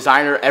 fucking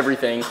designer,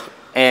 everything.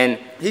 And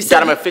he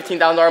got him a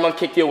 $15,000 a month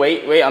kick deal.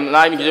 Wait,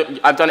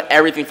 I've done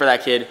everything for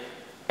that kid.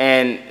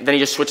 And then he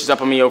just switches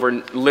up on me over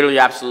literally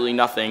absolutely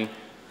nothing.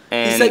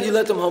 And he said you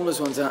left him homeless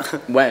one time.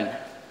 When?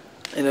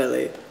 In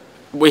LA.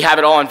 We have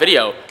it all on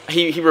video.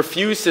 He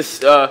refused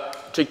to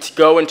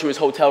go into his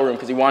hotel room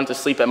because he wanted to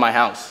sleep at my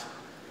house.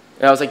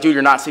 And I was like, dude,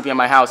 you're not sleeping at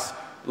my house.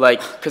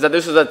 Like, because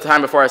this was at the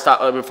time before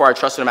I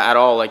trusted him at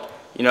all. Like,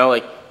 you know,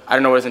 like, I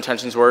don't know what his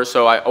intentions were,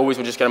 so I always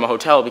would just get him a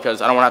hotel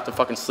because I don't want to have to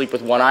fucking sleep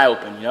with one eye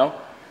open, you know?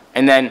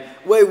 And then...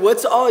 Wait,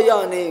 what's all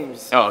y'all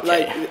names? Oh,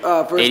 okay. Like,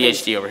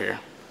 ADHD over here.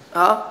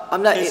 Huh?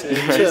 I'm not.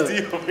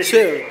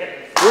 Chill.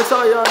 What's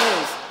all y'all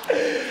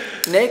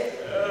names? Nick?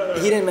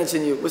 He didn't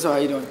mention you. What's all? How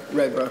you doing?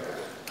 Red, bro.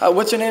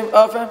 What's your name,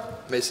 fam?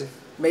 Mason.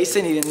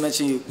 Mason. He didn't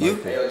mention you.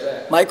 You?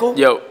 Michael?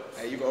 Yo.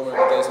 Hey, you go over to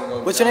the gate so we can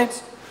go. What's your name?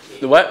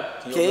 The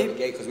what?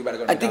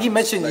 Gabe? I think he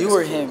mentioned you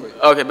or him.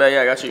 Okay, but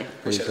yeah, I got you.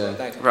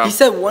 He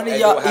said one of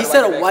y'all. He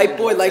said a white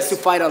boy likes to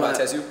fight a lot.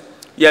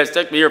 Yeah, it's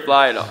text me or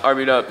fly it.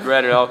 RB'd up,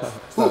 read it out.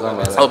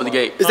 I'll open the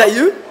gate. Is that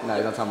you? Nah,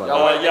 you're not talking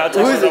about Yeah, I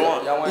Who is it?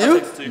 want.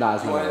 You? Nah,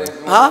 it's not.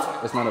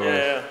 Huh? It's not a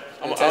Yeah.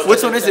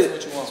 Which one is it?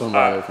 It's one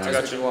of I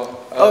got you.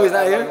 Oh, he's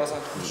not here?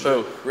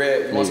 So,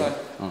 Red, you want some?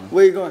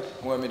 Where you going?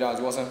 You want McDonald's?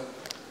 You want some?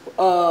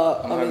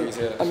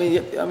 I mean,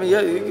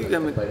 yeah, you can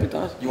get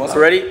McDonald's. You want so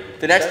some? ready?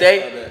 The next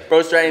day,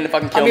 bro's threatening to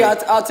fucking kill me.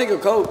 I'll take a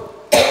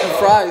Coke and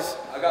fries.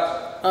 I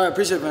got All right,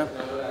 appreciate it, man.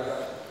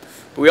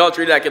 But we all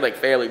treated that kid like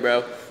family,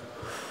 bro.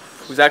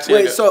 Who's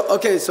actually Wait,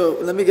 so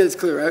let me get this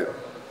clear, right?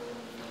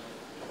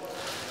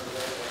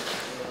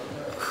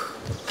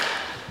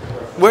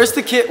 Where's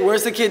the kid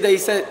that he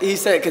said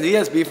because he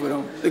has beef with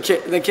him. The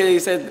kid he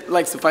said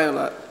likes to fight a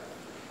lot.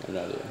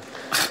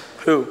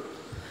 Who?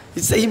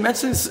 He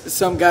mentioned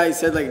some guy. He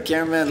said like a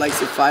cameraman likes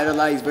to fight a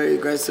lot. He's very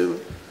aggressive.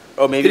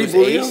 Oh, maybe Did it he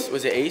was bully Ace. him?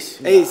 Was it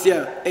Ace? Ace,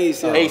 yeah.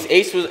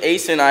 Ace was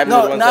Ace and I.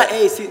 No, not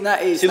Ace.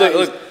 Not Ace. See, not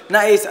look, Ace.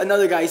 Not Ace.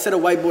 Another guy. He said a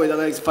white boy that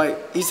likes to fight.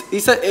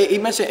 He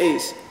mentioned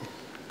Ace.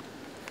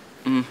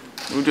 What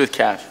do we do with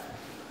Cash?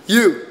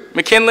 You.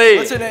 McKinley.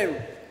 What's your name?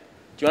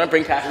 Do you want to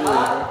bring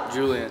Cash?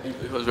 Julian.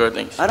 Those are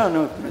things. I don't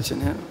know if you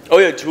mentioned him. Oh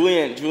yeah,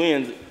 Julian.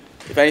 Julian.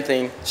 If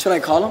anything. Should I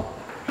call him?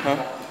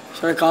 Huh?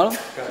 Should I call him?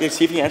 Yeah,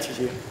 see if he answers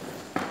you.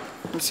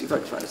 Let me see if I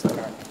can find his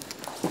number.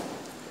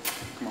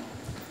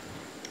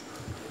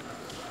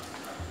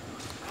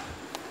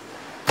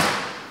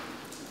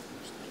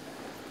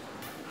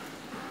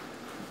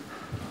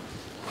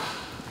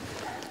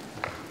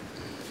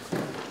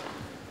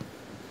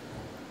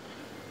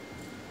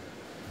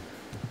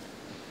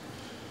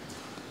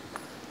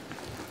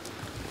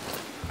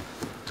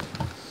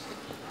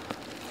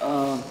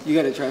 You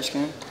got a trash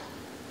can?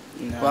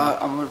 No. Well,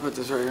 I'm gonna put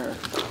this right here.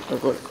 Real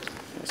quick.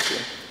 That's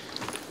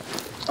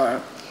good.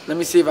 Alright. Let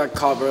me see if I can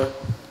call, bro.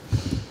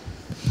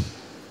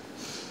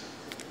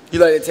 You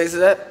like the taste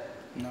of that?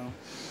 No.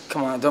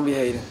 Come on, don't be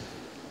hating.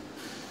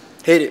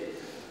 Hate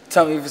it.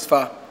 Tell me if it's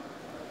fire.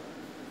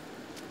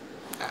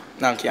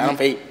 No, I'm kidding. I don't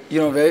vape. You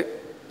don't vape?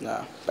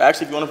 Nah. But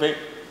actually, if you want to vape.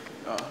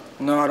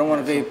 No, I don't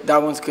want to vape.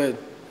 That one's good.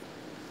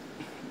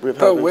 Rip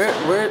Bro,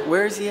 Helpers.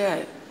 where is he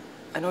at?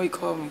 I know he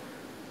called me.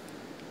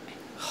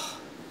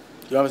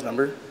 Do you have his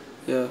number?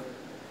 Yeah.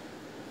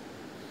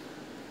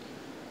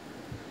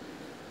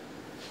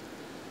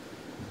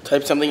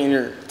 Type something in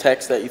your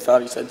text that you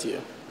thought he said to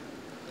you.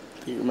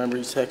 Do you remember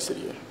he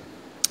texted you?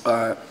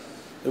 Alright.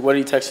 Like, what did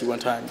he text you one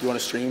time? Do you want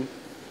to stream?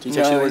 Did he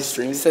text you the word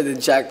stream? He said that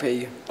Jack pay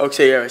you.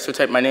 Okay, yeah. So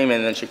type my name in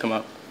and then it should come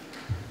up.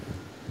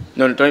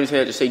 No, don't even say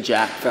that. Just say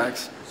Jack.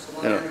 Facts.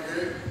 No.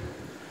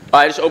 Oh,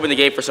 I just opened the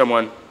gate for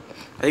someone.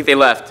 I think they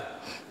left.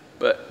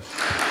 But.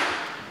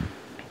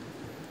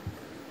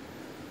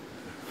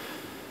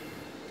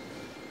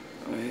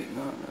 Wait,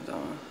 no, not that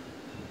one.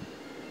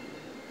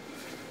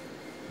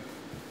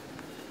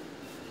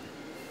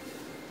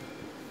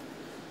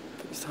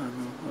 FaceTime,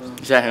 bro. Hold on.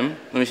 Is that him?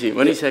 Let me see.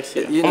 What did he text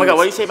you? You Oh my know God,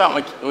 what did he say about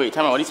my... Wait,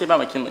 time out. What did he say about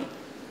McKinley?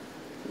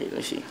 Wait, let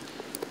me see.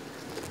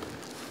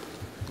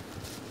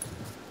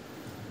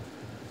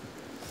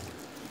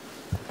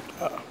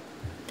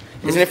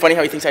 Isn't it funny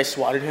how he thinks I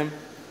swatted him?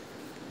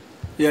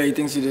 Yeah, he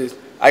thinks you did.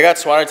 I got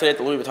swatted today at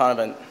the Louis Vuitton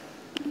event.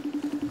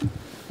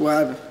 What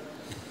happened?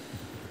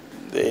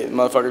 The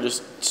motherfucker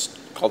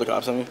just called the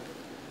cops on me.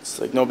 It's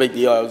like no big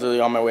deal. I was literally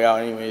on my way out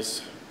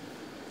anyways.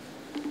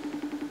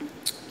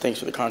 Thanks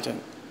for the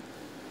content.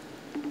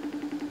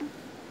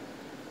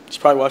 He's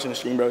probably watching the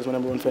stream, bro. He's my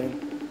 #1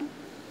 fan.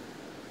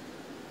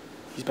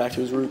 He's back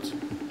to his roots.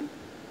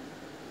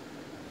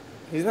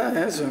 He's not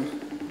answering.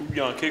 You be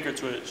on Kick or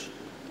Twitch?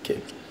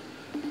 Kick.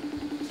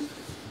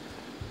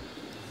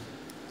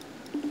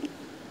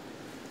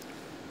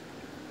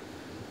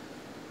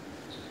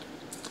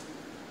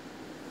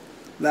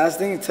 Last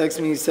thing he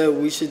texted me, he said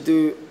we should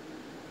do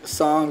a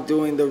song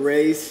doing the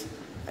race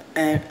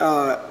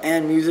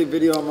and music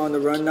video. I'm on the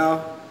run now.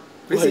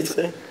 What did he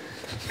say?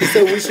 He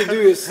said we should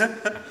do this.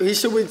 He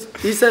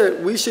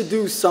said we should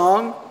do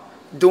song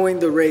doing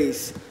the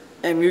race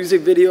and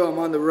music video. I'm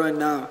on the run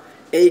now.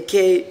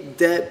 AK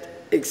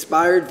debt,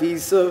 expired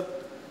visa,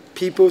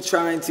 people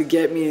trying to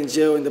get me in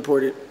jail and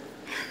deported.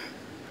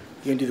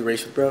 You gonna do the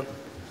race with bro?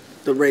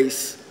 The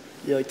race.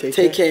 Yeah, like take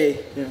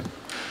TK. Yeah.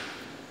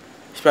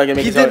 He's probably gonna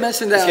make He it did sound-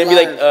 mention that It's gonna be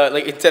live.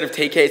 like instead of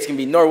TK, it's gonna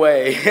be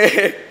Norway.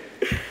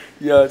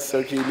 Yeah, it's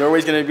so cute.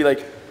 Norway's gonna be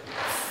like,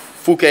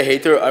 Fuke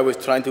hater. I was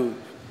trying to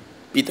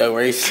beat that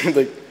race.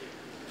 Like,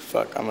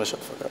 fuck. I'm gonna shut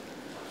the fuck up.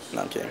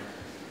 No, I'm kidding.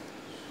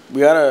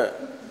 We gotta.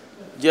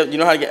 You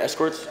know how to get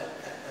escorts?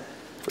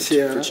 For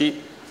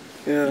cheap?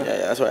 Yeah. Yeah,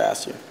 that's what I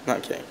asked you.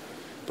 Not kidding.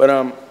 But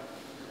I'm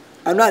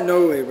not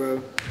Norway,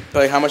 bro.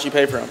 like, how much you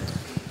pay for them?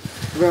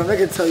 Bro, I'm not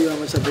gonna tell you how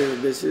much I pay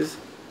for bitches.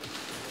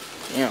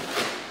 Damn.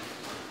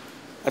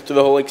 After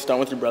the whole like stunt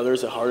with your brother,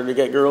 is it harder to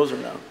get girls or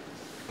no?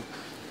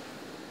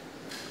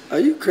 Are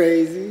you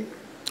crazy?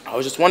 I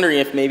was just wondering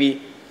if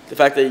maybe the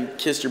fact that you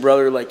kissed your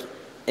brother like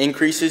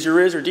increases your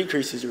riz or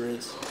decreases your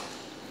riz.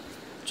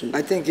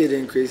 I think it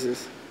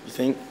increases. You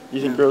think?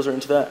 You think girls are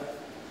into that?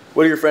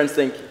 What do your friends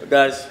think,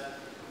 guys?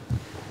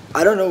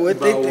 I don't know what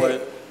they think.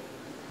 What?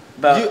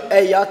 About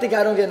Hey, y'all think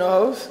I don't get no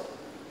hoes?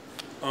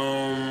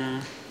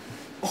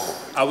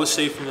 I would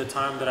say from the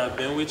time that I've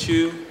been with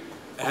you,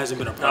 it hasn't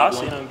been a I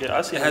problem. seen him get.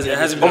 I seen It him get.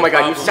 hasn't oh been my a god,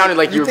 problem. you sounded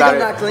like you You were think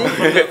about I'm not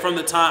it. clean? From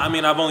the time, I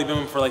mean, I've only been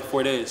with him for like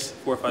 4 days,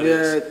 4 or 5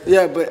 days.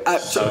 Yeah, but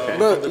So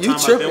bro, from the you time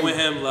I've tripping. been with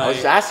him, I was like,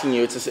 just asking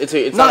you. It's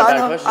No, not a I bad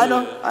know,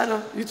 question. I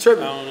know. You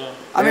tripping. I don't know.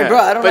 I mean, Yeah. bro,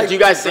 I don't But like do you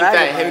guys to think brag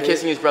that about him it.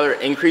 kissing his brother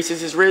increases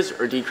his riz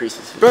or decreases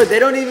his riz? Bro, they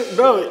don't even,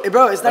 bro, it's not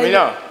Let me even,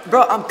 know.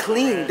 bro, I'm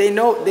clean. They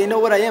know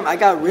what I am. I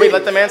got riz. Wait,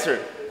 let them answer.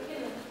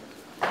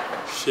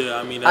 Shit,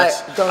 I mean,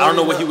 that's, I don't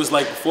know what he was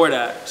like before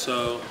that,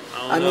 so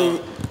I don't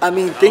know. I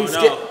mean, things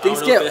know. get I don't know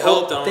if it helped, I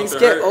old. don't know Things if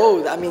it get hurt.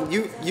 old. I mean,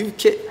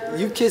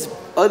 you kiss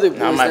other boys.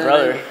 Not my that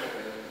brother. Like,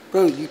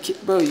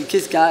 bro, you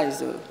kiss guys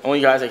though.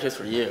 Only guys I kiss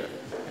for you.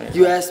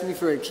 You asked me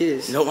for a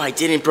kiss. No, I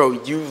didn't, bro.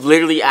 You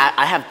literally,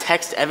 I have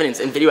text evidence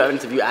and video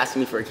evidence of you asking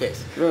me for a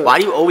kiss. Bro, Why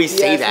do you always he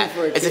say asked me that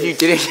for a as if you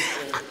kiss.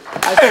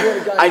 didn't? I swear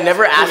to God, I he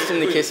never asked me asked for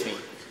him a to kiss. kiss me.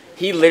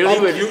 He literally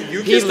would. you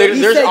He kissed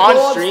literally. He There's said, on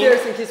 "Go stream.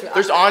 upstairs and kiss me."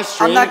 There's on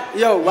stream. I'm not.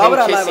 Yo, why would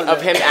I lie kissing, about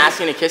of him that?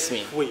 asking to kiss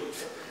me? Wait,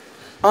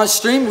 On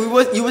stream, you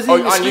wasn't Oh,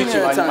 even on streaming YouTube,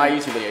 at the on time. my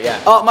YouTube video,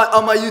 yeah. On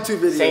my YouTube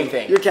video. Same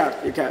thing. You're cap.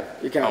 Oh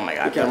my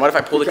God, You're then what if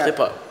I pull the clip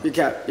up? You're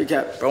cap.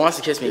 Bro wants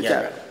to kiss me You're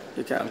again, cap. bro.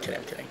 You're cap. I'm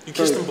kidding. you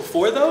kissed him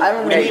before though? I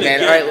don't know. Hey Hey,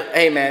 man, all right.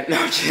 Hey man, no,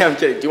 I'm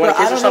kidding. Do you want to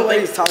I kiss or don't know what something?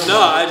 he's talking No,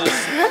 about. I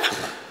just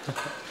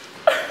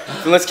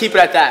Then let's keep it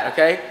at that,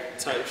 okay?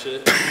 type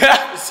shit.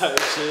 Type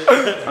shit.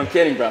 I'm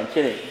kidding, bro. I'm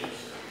kidding.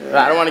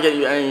 I don't want to get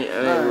you any.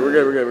 We're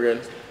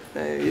good.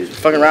 Hey, you-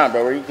 Fucking around,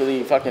 bro. We're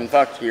equally fucking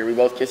fucked here. We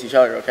both kiss each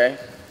other, okay?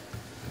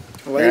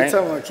 Why are you Right?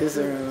 talking about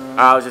kissing right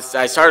now?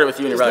 I started with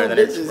you and your brother,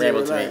 There's then no it bitches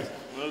rambled to here, me.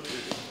 relax.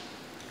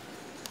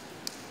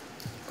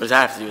 What does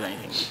that have to do with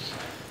anything?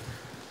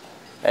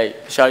 Hey,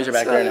 shawties are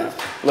back there now.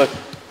 Look,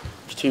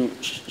 there's 2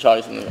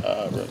 shawties in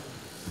the room.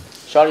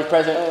 Shawty's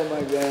present. Oh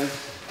my God.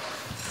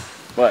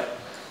 What?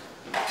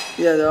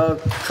 Yeah, they're all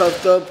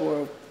cuffed up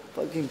or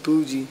fucking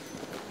bougie.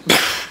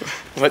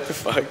 What the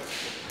fuck?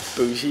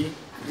 Bougie?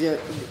 Yeah,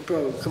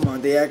 bro, come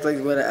on. They act like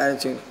with an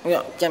attitude.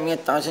 Yo, get me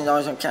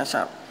 $1,000 on Cash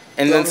App.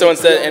 And Throw then me- someone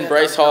throw said, me and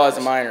Bryce $1,000. Hall as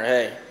a minor.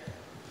 Hey,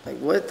 Like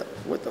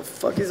what the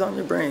fuck is on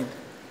your brain?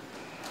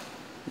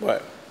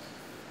 what?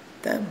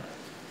 Damn.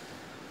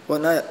 Well,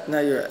 not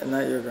your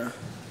girl.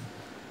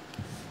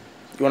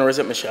 You want to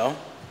visit Michelle?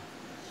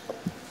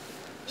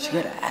 She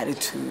got an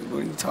attitude.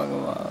 What are you talking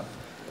about?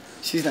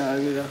 She's not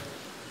ugly though.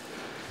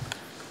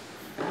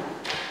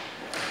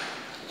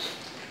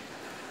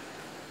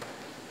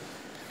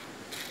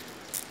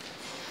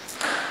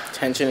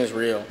 Tension is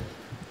real.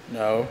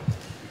 No.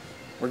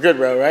 We're good,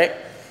 bro, right?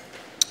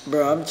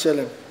 Bro, I'm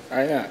chilling. All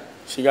right, yeah.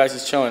 So you guys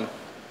is chilling.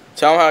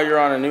 Tell him how you're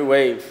on a new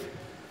wave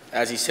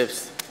as he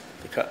sips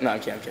the cup. No, I'm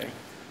kidding.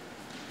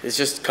 It's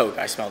just Coke.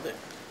 I smelled it.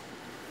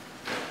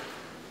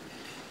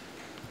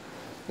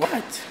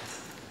 What?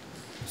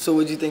 So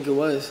what do you think it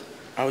was?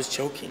 I was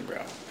joking,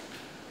 bro.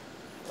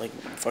 Like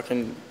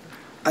fucking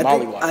I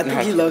mollywop. think No, he I'm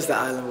kidding. loves the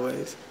Island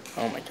Boys.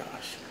 Oh my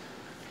gosh.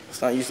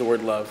 Let's not use the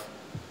word love.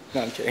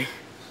 No, I'm kidding.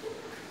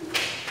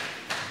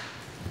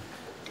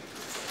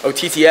 Oh,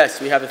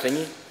 TTS. We have a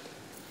thingy?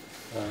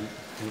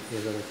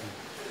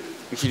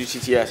 We should do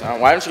TTS.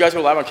 Why don't you guys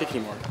go live on Kick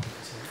anymore?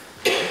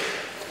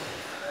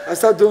 I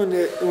stopped doing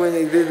it when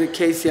they did the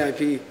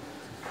KCIP.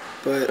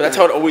 But But that's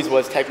how it always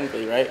was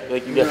technically, right?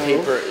 Like you get No.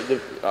 paid for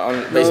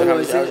based on how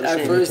many hours you at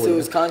stream. first it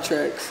was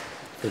contracts.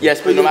 Yes,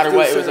 but But no you have matter to do a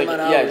what, it was certain like,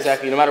 amount of yeah, hours.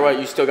 exactly. No matter what,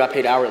 you still got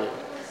paid hourly.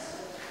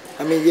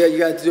 I mean, yeah, you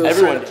got to do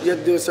Everyone you have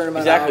to do a certain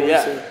amount Exactly, of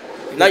hours.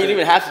 yeah. No, you don't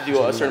even have to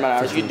do a certain amount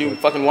of hours. You could do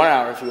fucking 1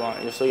 hour if you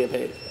want. You'll still get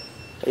paid.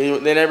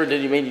 They never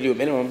did. You made you do a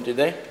minimum, did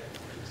they?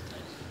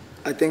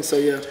 I think so,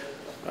 yeah.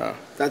 Oh.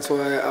 That's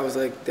why I was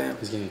like, damn.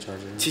 He's getting a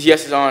charger.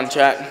 TTS is on,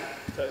 chat.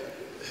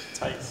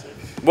 Tight, sir.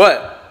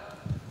 What?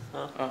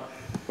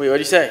 Wait, what'd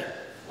you say?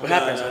 What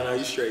happened? No,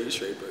 you straight,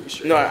 bro. You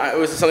straight. No,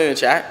 was it something in the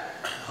chat?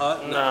 Huh?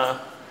 Nah,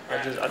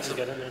 I just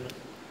got in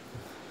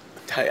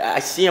there. I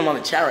see him on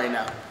the chat right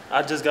now.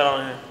 I just got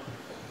on here.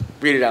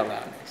 Read it out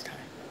loud next time.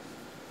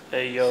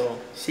 Hey, yo.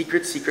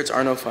 Secrets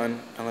are no fun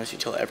unless you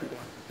tell everyone.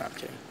 No, I'm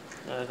kidding.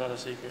 That's not a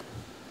secret.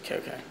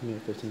 Okay. You need a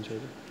 15 charger?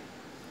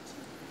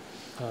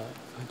 I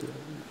do.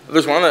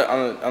 There's one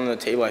on the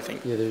table, I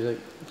think. Yeah, there's like,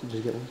 did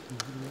you get one?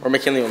 Or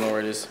McKinley will know where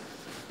it is.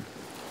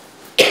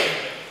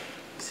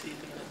 See,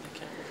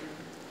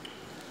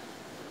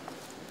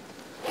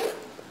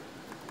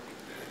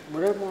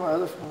 What happened with my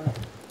other phone?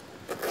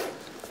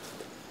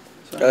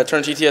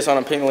 Turn GTS on.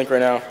 I'm pinning the link right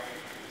now.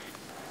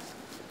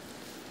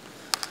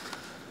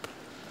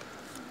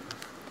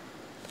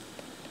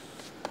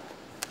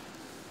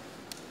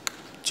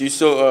 Do you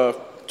still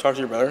talk to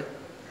your brother?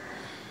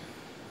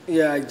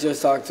 Yeah, I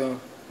just talked to him.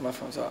 My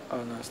phone's off.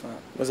 Oh, no, it's not.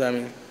 What does that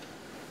mean?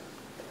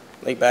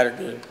 Like bad or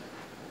good?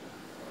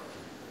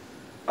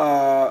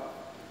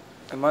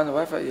 Am I on the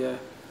Wi-Fi? Yeah.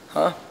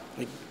 Huh?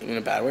 Like in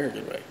a bad way or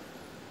good way?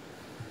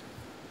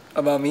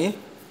 About me?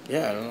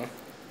 Yeah, I don't know.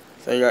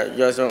 So you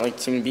guys don't like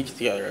seem to be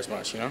together as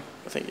much, you know?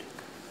 I think.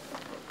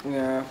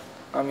 Yeah.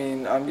 I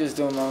mean, I'm just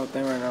doing my own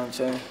thing right now, I'm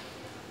saying.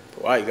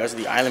 But why? You guys are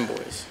the Island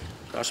Boys.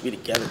 Y'all should be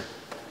together.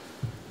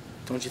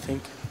 Don't you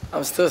think?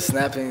 I'm still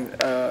snapping,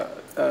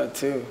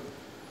 too.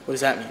 What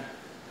does that mean?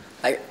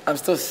 I'm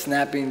still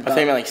snapping. I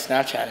think I meant like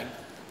Snapchatting.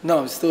 No,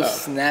 I'm still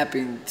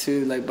snapping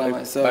too, like by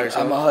myself. By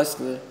yourself? I'm a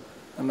hustler,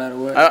 no matter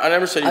what. I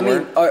never said you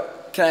weren't.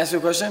 Can I ask you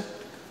a question?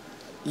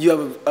 You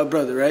have a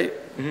brother, right?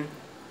 Mm-hmm.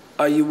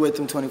 Are you with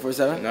him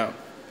 24/7? No.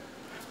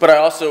 But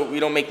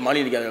we don't make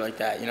money together like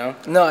that, you know?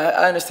 No,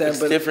 I understand. It's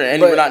but different,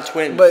 and we're not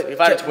twins.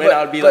 If I had a twin,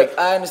 I would be like,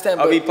 I understand.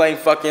 I'll be playing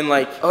fucking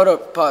like. Hold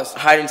up, pause.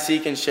 Hide and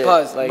seek and shit.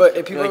 Pause. Like, but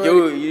if people like,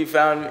 yo, you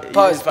found me.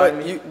 Pause.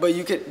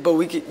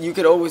 You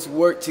could always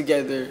work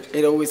together.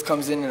 It always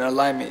comes in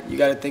alignment. You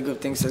got to think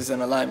of things as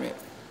an alignment.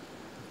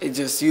 It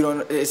just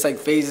It's like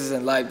phases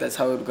in life. That's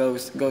how it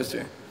goes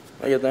through.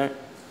 I get that.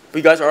 But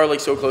you guys are like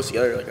so close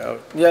together, like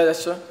yeah,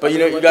 that's true. But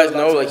you guys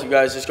know, like you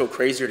guys just go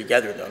crazier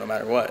together, though, no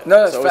matter what.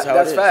 No,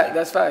 that's fact.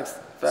 That's facts.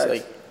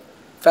 Like,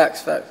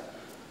 facts.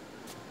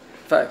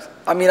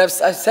 I mean, I've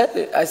said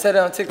it. I said it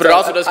on TikTok. But it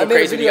also does go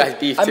crazy when you guys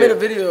beef too. I made a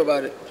video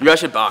about it. You guys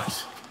should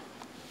box.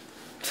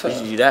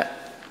 Did you do that?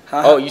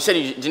 Huh? Oh,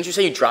 didn't you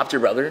say you dropped your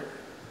brother?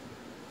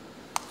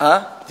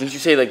 Huh? Didn't you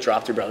say like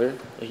dropped your brother?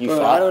 Like you bro,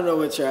 fought? I don't know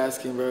what you're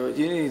asking, bro.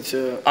 You need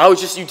to.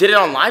 You did it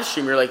on live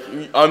stream. You're like,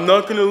 I'm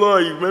not gonna lie.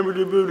 You remember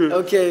the video?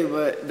 Okay,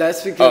 but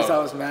that's because I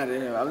was mad at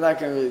him. I'm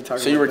not gonna really talk about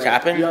that. So you were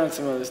capping? You're on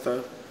some other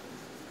stuff.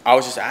 I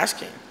was just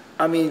asking.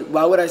 I mean,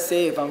 why would I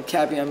say if I'm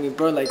capping? I mean,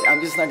 bro, like,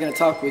 I'm just not gonna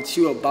talk with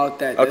you about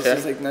that. Okay. That's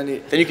just like none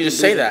of. Then you can just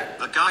say that.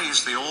 The guy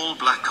is the all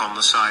black on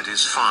the side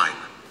is fine.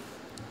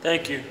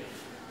 Thank you.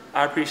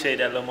 I appreciate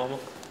that, little mama.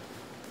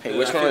 Hey,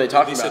 which one were they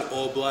talking about? They said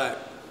all black.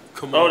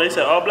 Come Oh, on, they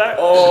said all black?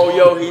 Oh,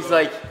 yo, he's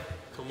like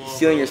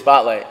stealing your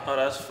spotlight. Oh,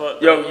 that's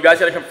fucked. Yo, you guys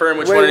gotta confirm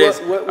which one it is.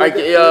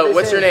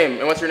 What's your name?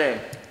 And what's your name?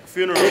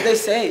 Funeral. What did they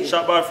say?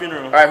 Shot by a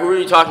funeral. All right, who are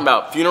you talking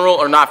about? Funeral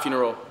or not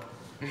funeral?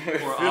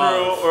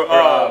 Funeral or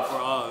Av.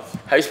 How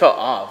do you spell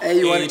Av? Hey,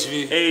 you want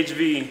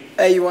HV.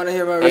 Hey, you want to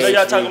hear my? I know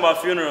y'all talking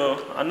about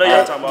funeral. I know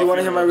y'all talking about. Do you want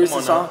to hear my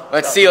recent song?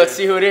 Let's see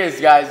who it is,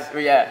 guys.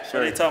 Yeah, sure.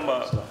 What are they talking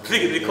about?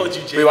 They called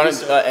you Jay. We want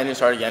to end and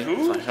start again.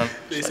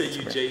 They said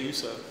you Jay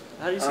Uso.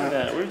 How you seen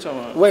that? What are you talking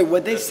about? Wait,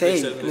 what they say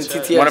in the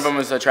TTS? One of them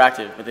was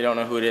attractive, but they don't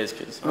know who it is.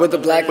 With the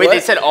black. Wait,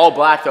 they said all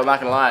black though. I'm not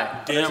gonna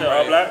lie. Damn said right.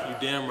 all black? You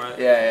damn right.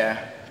 Yeah.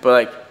 But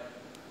like,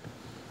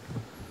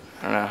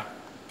 I don't know.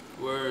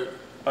 Word.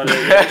 Oh, they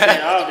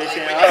saying Av. They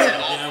saying Av.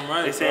 Damn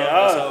right. They saying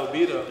That's Av. how it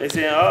be though. They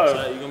saying Av.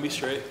 Chat, you gonna be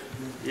straight.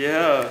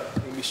 Yeah. You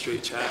gonna be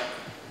straight, chat.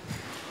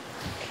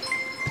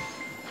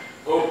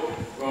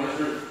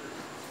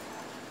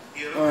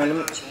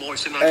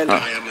 Moissanite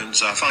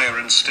diamonds are fire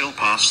and still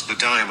pass the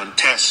diamond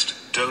test,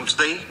 don't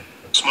they?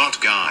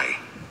 Smart guy.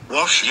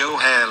 Wash yo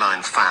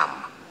hairline,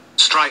 fam.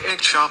 Strike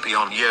it sharpie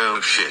on yo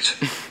shit.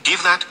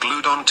 Give that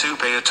glued on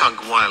toupee a tug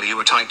while you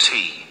a tight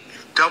tea.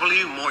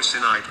 W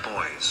Moissanite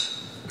boys.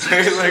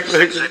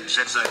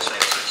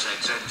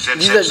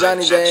 These are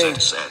Johnny Dang.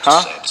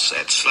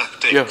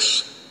 Yo.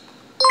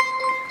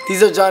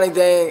 These are Johnny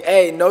Dang.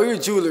 Hey, know your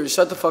jewelers.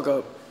 Shut the fuck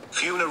up.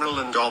 Funeral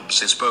and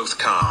obs is both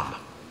calm.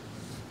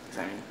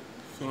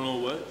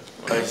 Funeral what?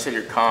 Oh, you said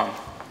you're calm.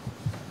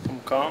 I'm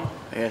calm.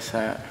 I guess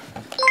that.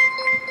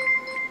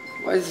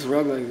 Why is this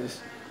rug like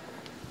this?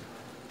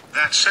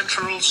 That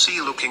Central C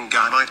looking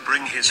guy might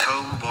bring his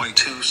homeboy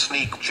to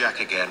Sneak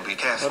Jack again, be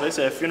careful. Oh, they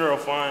said funeral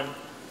fine.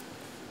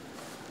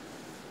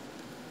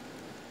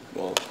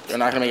 Well, they're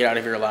not gonna make it out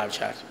of here alive,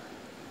 chat.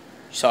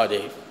 You saw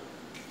Dave.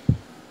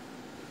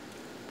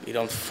 You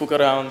don't fuck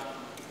around.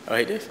 Oh,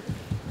 hey, Dave.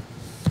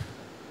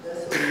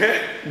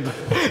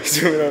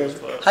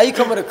 How you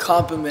come with a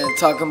compliment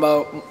talking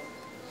about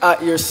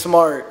you're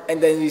smart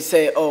and then you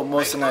say, oh,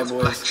 most of my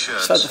boys.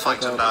 Shut the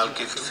fuck up. I'll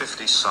give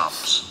 50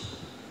 subs.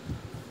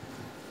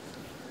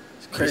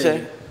 It's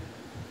crazy.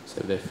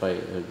 So if they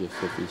fight, they'll get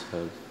 50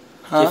 subs.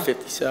 Huh? Get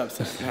 50 subs.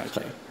 That's not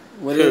okay.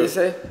 What did they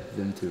say?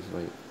 Them two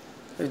fight.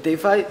 If they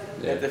fight?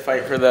 They have to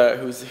fight for the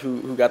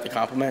who got the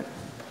compliment.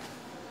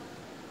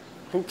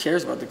 Who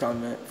cares about the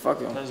compliment? Fuck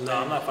them. No,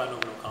 I'm not fighting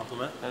over no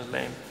compliment. That's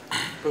lame.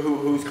 But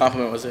whose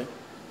compliment was it?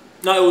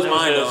 No, it was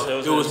mine though.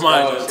 It was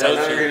mine.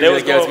 They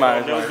was going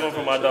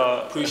for my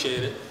dog.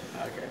 Appreciate it.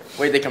 Okay.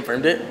 Wait, they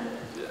confirmed it?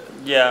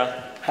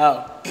 Yeah.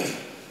 How?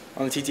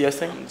 On the TTS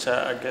thing?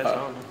 Chat, I guess. I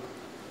don't know.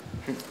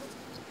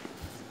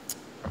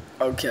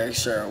 Okay,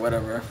 sure,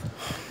 whatever.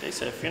 They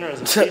said funerals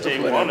and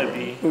TJ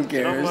wannabe. Who cares?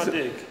 Get off my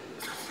dick.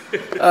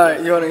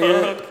 Alright, you wanna hear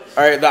it?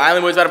 Alright, the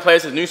Island Boys about to play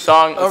us a new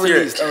song. Let's hear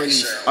it.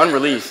 Unreleased.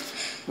 Unreleased.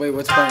 Wait,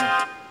 what's playing?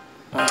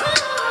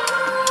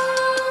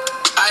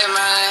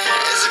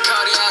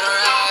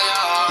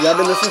 Y'all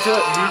been listening to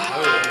it?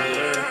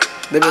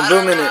 They've been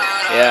booming it.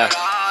 Yeah.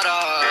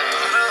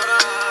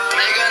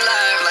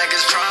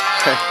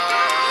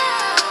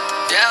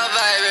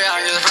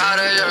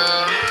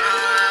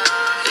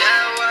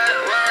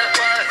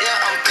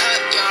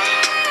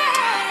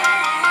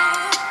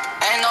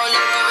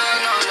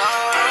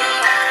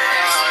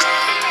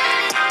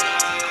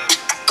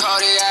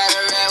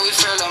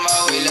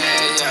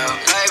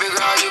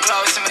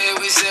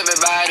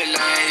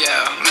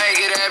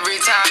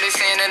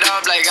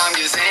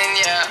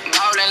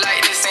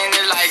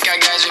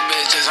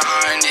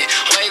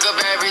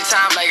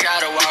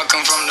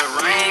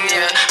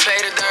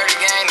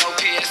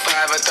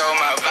 throw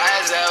my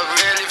vibes out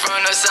really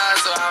from the side,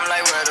 so I'm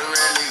like, where the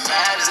really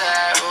vibes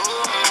at?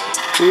 Ooh.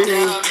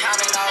 Yeah, I'm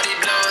counting all these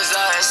blues,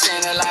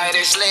 seem like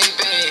they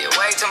sleepy.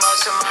 Way too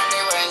much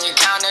money when you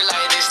count it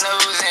like they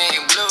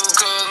snoozing. Blue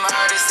Clues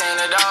murder, seen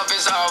it off,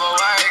 it's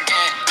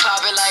overworking.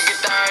 Pop it like a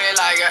 30,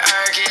 like a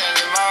Urky and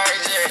you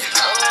merge it.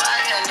 Oh, I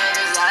got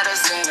niggas that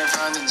have seen it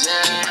from the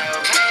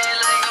jail.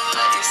 Paying like a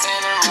what you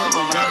seen it, move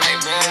them out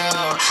like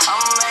Bill.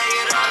 I'ma make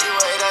it all the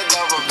way to go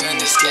up in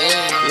the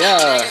scale.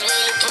 Yeah.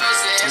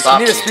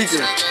 You need a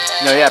speaker.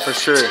 No, yeah, for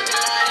sure.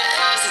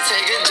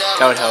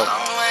 That would help.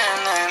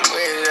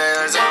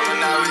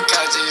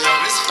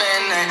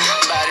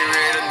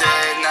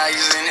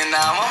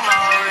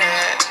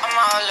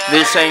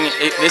 They're saying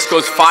this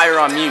goes fire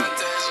on mute.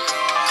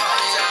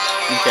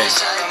 Okay.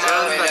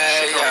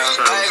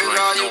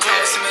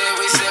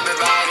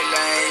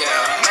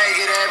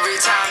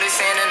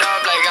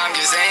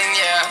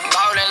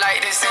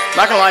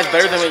 Not gonna lie, it's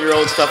better than what your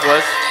old stuff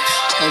was.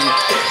 Thank you.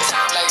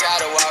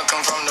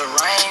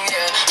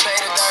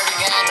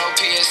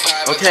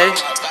 Okay.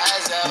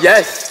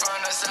 Yes.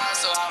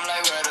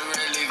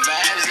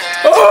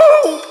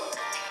 Oh!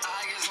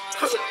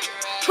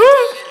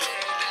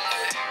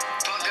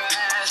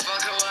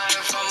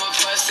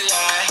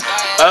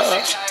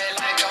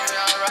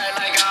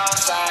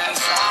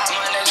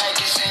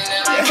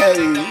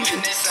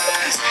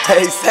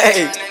 Hey,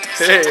 say.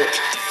 Hey.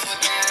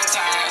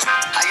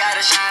 I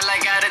gotta shine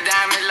like got a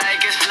diamond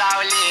like it's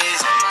flawless.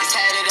 It's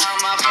headed on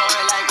my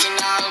forehead like we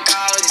know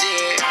college.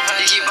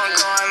 You keep on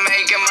going,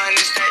 making money,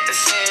 stack the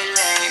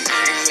ceiling.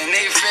 Niggas and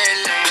they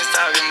feelings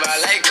talking about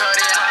like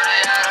Cody.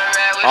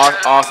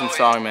 Awesome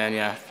song, man.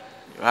 Yeah.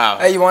 Wow.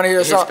 Hey, you want to hear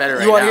a song?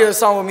 You want to hear a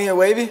song with me and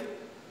Wavy?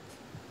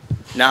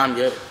 Nah, I'm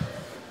good.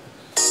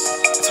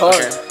 It's hard.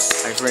 Okay.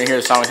 I just want to hear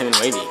a song with him and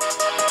Wavy.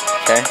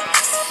 Okay.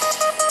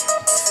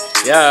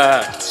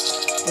 Yeah.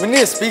 We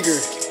need a speaker.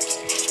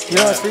 You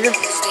know a speaker?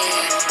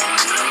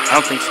 I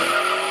don't think so.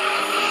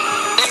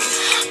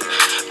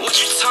 What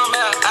you talking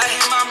about? I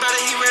hear my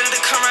brother, he ready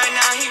to come right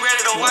now. He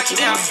ready to walk you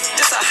down.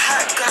 This a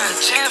hot guy,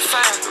 Jan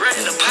 5,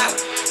 ready to pop.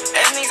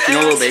 You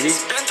know Lil Baby?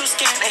 Been through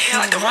skin and hit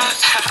like a rock.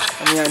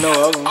 I mean, I know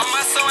of him. On my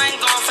soul ain't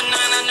going for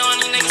none. I know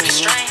any niggas be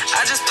strange.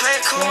 I just play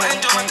it cool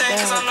and do my thing,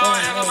 cause I know I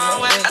have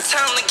my way. I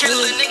tell him to kill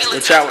a nigga.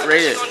 Which out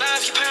rated?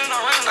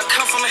 I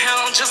come from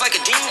hell, I'm just like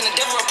a demon. The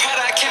devil a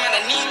product, I came out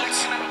of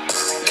demons.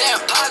 Damn,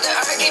 pop that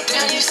argue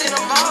down, you see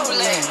them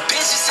rolling.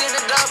 Bitch, you seen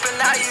it up and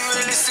now you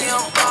really see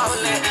them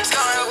ballin'.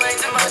 Scoring way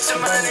too much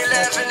money,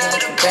 laughing at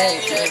the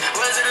bank.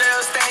 Was a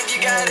little stank, you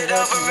got it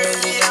up, I'm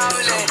really all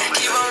in.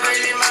 Keep on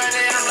really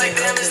money, I'm like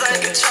damn, it's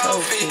like a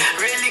trophy.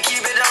 Really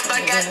keep it up, I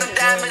got them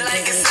diamond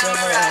like a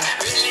samurai.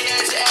 Really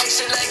had your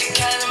action like a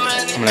kind of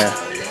money. I'm gonna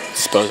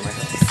dispose of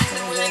myself.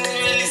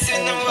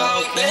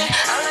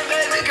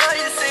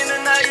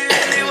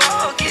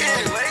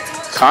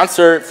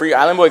 Concert, free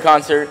Island Boy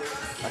concert.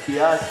 Hey,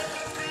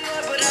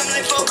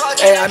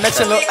 I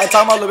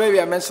talking about Lil Baby.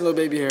 I mentioned Lil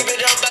Baby here.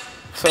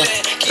 So,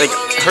 like,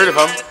 heard of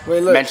him?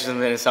 Wait, look. Mentions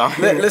him in his song.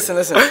 Listen.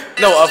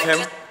 No, of him.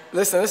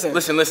 Listen.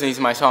 Listen. He's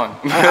my song.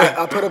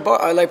 I put a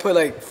bar. I put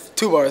like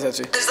 2 bars at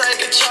you.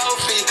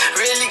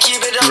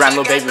 You ran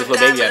Lil Baby with Lil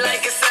Baby, I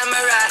bet.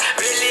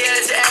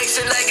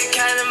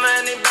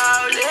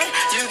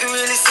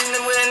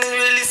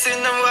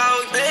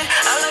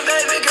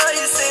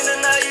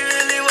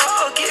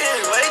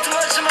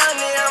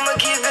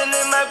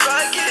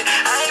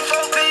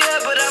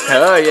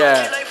 Oh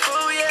yeah.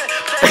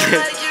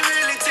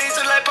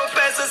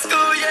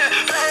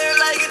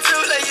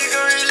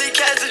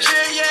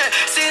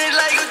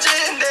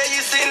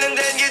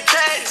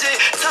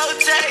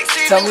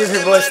 Tell me if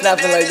your boy's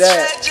snapping like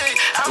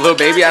that. Lil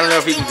Baby, I don't know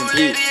if he can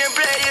compete.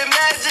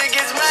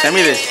 Send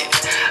me this.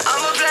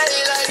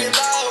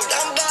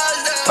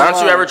 Why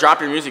don't you ever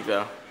drop your music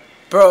though?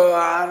 Bro,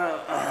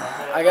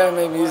 I gotta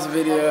make music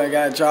video. I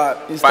gotta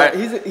drop.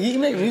 He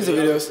make music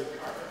videos.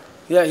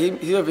 Yeah,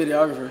 he's a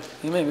videographer.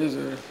 He made music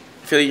videos.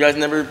 I feel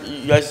like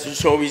you guys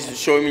just always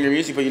showing me your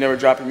music, but you never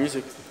drop your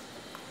music.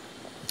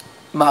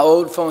 My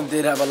old phone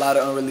did have a lot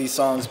of unreleased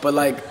songs, but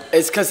like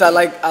it's cause I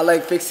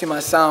like fixing my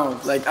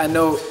sound. Like I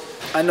know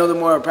the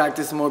more I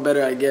practice, the more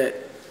better I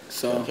get.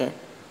 So okay.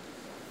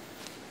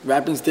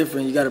 Rapping's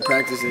different. You gotta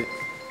practice it.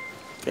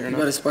 Fair enough. You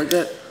gotta spark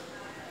that.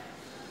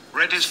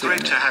 Red, is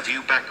great to have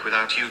you back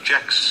without you.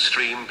 Jack's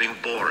stream being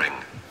boring.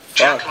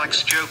 Jack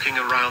likes joking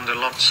around a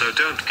lot, so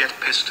don't get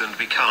pissed and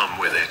be calm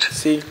with it.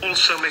 See?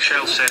 Also,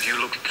 Michelle said you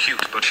look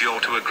cute, but you're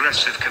too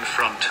aggressive.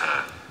 Confront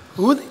her.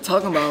 Who are they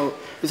talking about?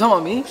 You talking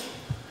about me?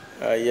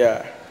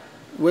 Yeah.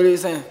 What are you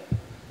saying?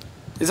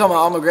 You talking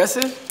about I'm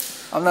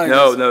aggressive? I'm not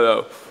aggressive.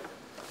 No.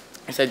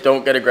 I said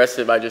don't get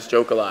aggressive, I just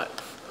joke a lot.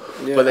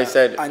 Yeah, but they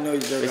said I know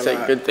you joke they a said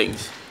lot. good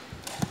things.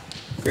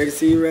 Great to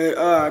see you, Red.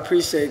 Oh, I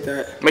appreciate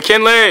that.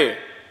 McKinley!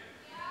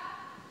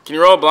 Can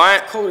you roll a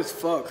blunt? Cold as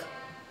fuck.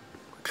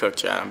 Cook,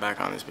 chat. I'm back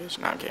on this bitch.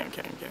 No, I'm kidding.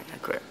 I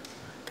quit.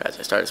 Guys,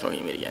 I started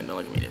smoking weed again. Don't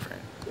look at me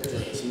different.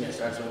 You see me, I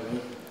started smoking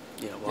weed?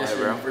 Yeah, why, yes,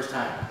 bro? First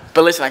time.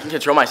 But listen, I can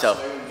control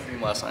myself.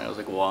 Last night, I was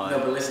like, why? No,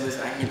 but listen,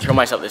 I can control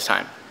myself this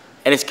time.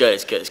 And it's good.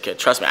 It's good. It's good.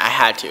 Trust me, I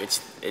had to.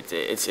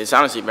 It's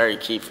honestly very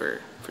key for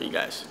you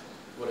guys.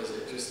 What is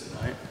it? Just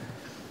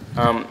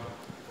tonight?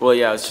 Well,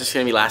 yeah, it was just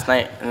gonna be last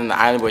night, and then the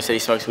island boy said he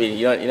smokes weed.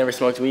 You never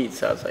smoked weed,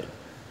 so I was like.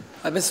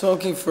 I've been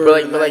smoking for.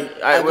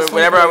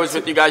 Whenever I was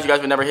with you guys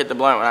would never hit the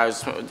blunt when I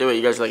was doing it.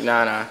 You guys were like,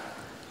 nah.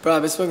 Bro,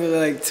 I've been smoking for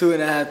like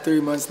 2.5,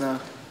 3 months now.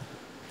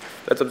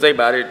 That's what I'm saying,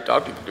 but I didn't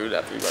talk to people do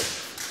that 3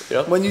 months. You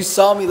know? When you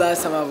saw me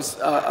last time,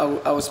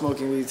 I was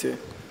smoking weed too.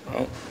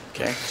 Oh,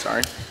 okay,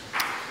 sorry.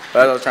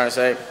 But as I was trying to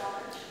say,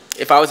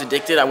 if I was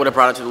addicted, I would have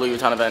brought it to the Louis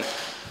Vuitton event.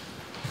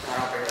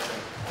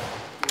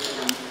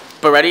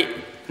 But ready?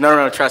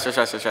 No, trust.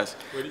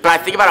 But I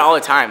think about it all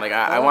the time. Like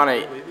I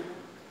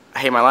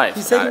hate my life.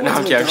 He said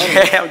I'm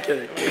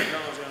kidding.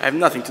 I have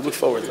nothing to look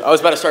forward to. I was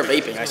about to start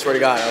vaping. I swear to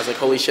God. I was like,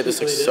 holy shit, this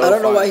looks so I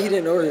don't know fun. why he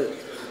didn't order it.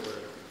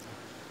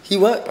 He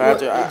went.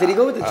 Did he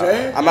go with the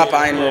dread? I'm not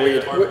buying more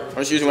weed. I'm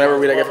just using whatever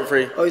weed I get for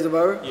free. Oh, he's a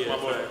barber? Yeah.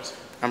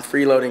 I'm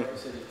freeloading.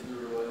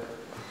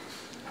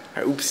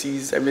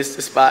 Oopsies, I missed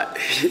the spot.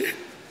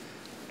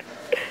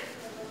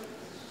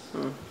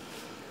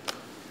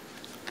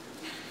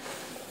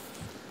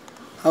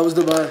 How was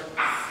Dubai?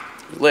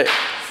 Lit.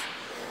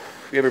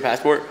 You have your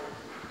passport?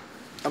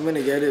 I'm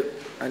gonna get it.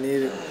 I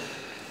need it.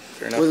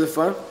 Fair enough. Was it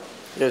fun?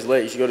 It was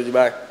lit. You should go to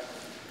Dubai.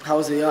 How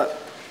was the yacht?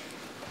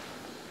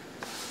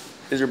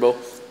 Miserable.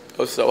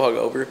 I was so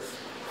hungover.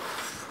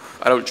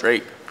 I don't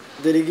drink.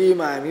 Did he give you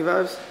Miami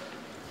vibes?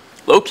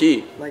 Low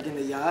key. Like in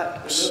the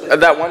yacht?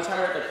 That one time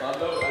we were at the club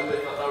though, I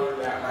thought we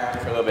were at Miami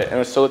for a little bit. And it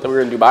was so lit that we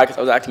were in Dubai because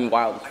I was acting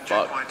wild as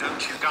fuck. Why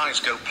don't you guys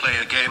go play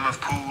a game of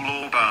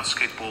pool or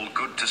basketball?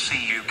 Good to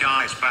see you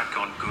guys back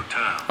on good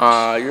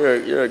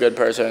terms. You're a good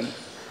person.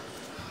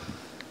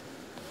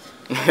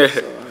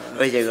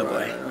 Like a good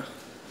boy.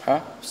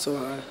 Huh? So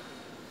high.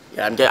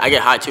 Yeah, I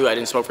get high too. I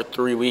didn't smoke for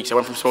 3 weeks. I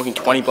went from smoking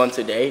 20 blunts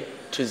a day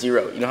to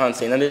 0. You know how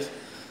insane that is?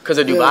 Because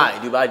of Dubai.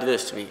 Yeah. Dubai did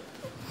this to me.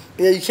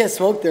 Yeah, you can't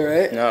smoke there,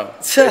 right? No.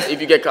 If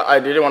you get caught, I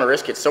didn't want to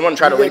risk it. Someone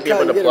tried to link me up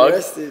with a plug,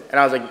 and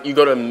I was like, you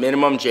go to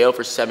minimum jail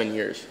for 7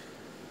 years.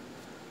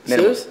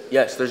 Minimum. Serious?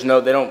 Yes,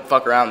 they don't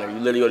fuck around there. You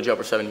literally go to jail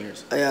for 7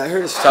 years. Yeah, I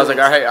heard it's So I was like,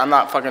 all right, I'm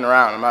not fucking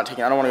around. I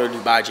don't want to go to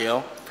Dubai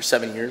jail for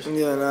 7 years.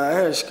 Yeah, no, I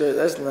heard it's good.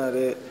 That's not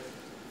it.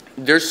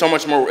 There's so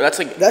much more. That's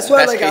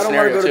why like I don't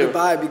want to go to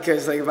Dubai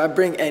because like if I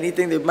bring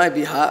anything, they might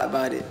be hot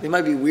about it. They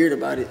might be weird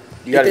about it.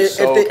 You gotta be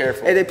so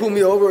careful. If they pull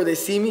me over or they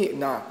see me,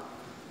 nah.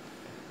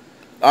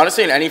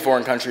 Honestly, in any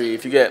foreign country,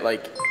 if you get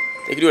like,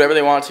 they can do whatever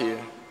they want to you.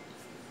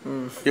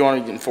 You don't want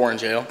to be in foreign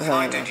jail.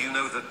 Why did you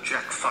know that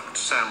Jack fucked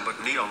Sam but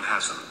Neon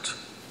hasn't?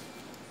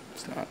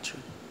 It's not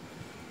true.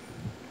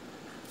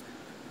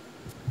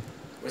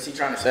 What's he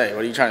trying to say?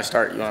 What are you trying to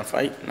start? You want to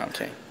fight? No, I'm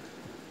kidding.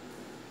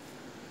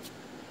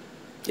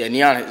 Yeah,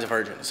 Neon is a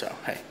virgin, so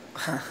hey.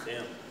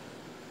 Damn.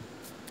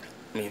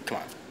 I mean, come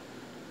on.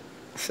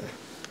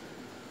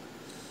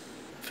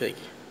 Figgy.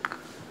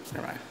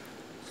 Never mind.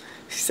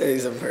 He said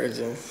he's a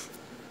virgin.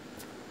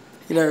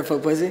 You never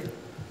fuck pussy?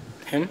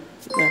 Him?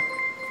 Yeah.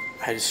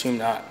 I'd assume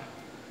not.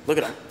 Look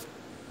at him.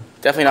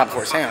 Definitely not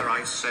before Sam.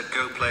 I said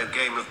go play a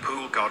game of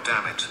pool,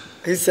 goddammit.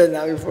 He said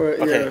not before.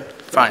 Okay, yeah.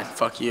 fine.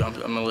 Fuck you. I'm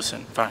gonna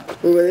listen. Fine. Wait,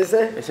 what did they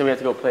say? They said we have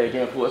to go play a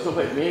game of pool. Let's go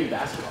play maybe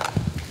basketball.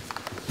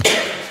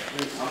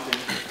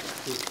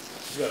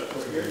 You got a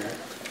court here, right?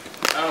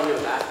 I don't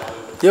really basketball.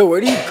 Yo, where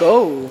do you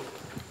go?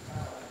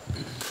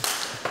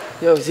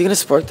 Yo, is he gonna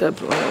spark that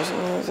blunt or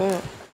something?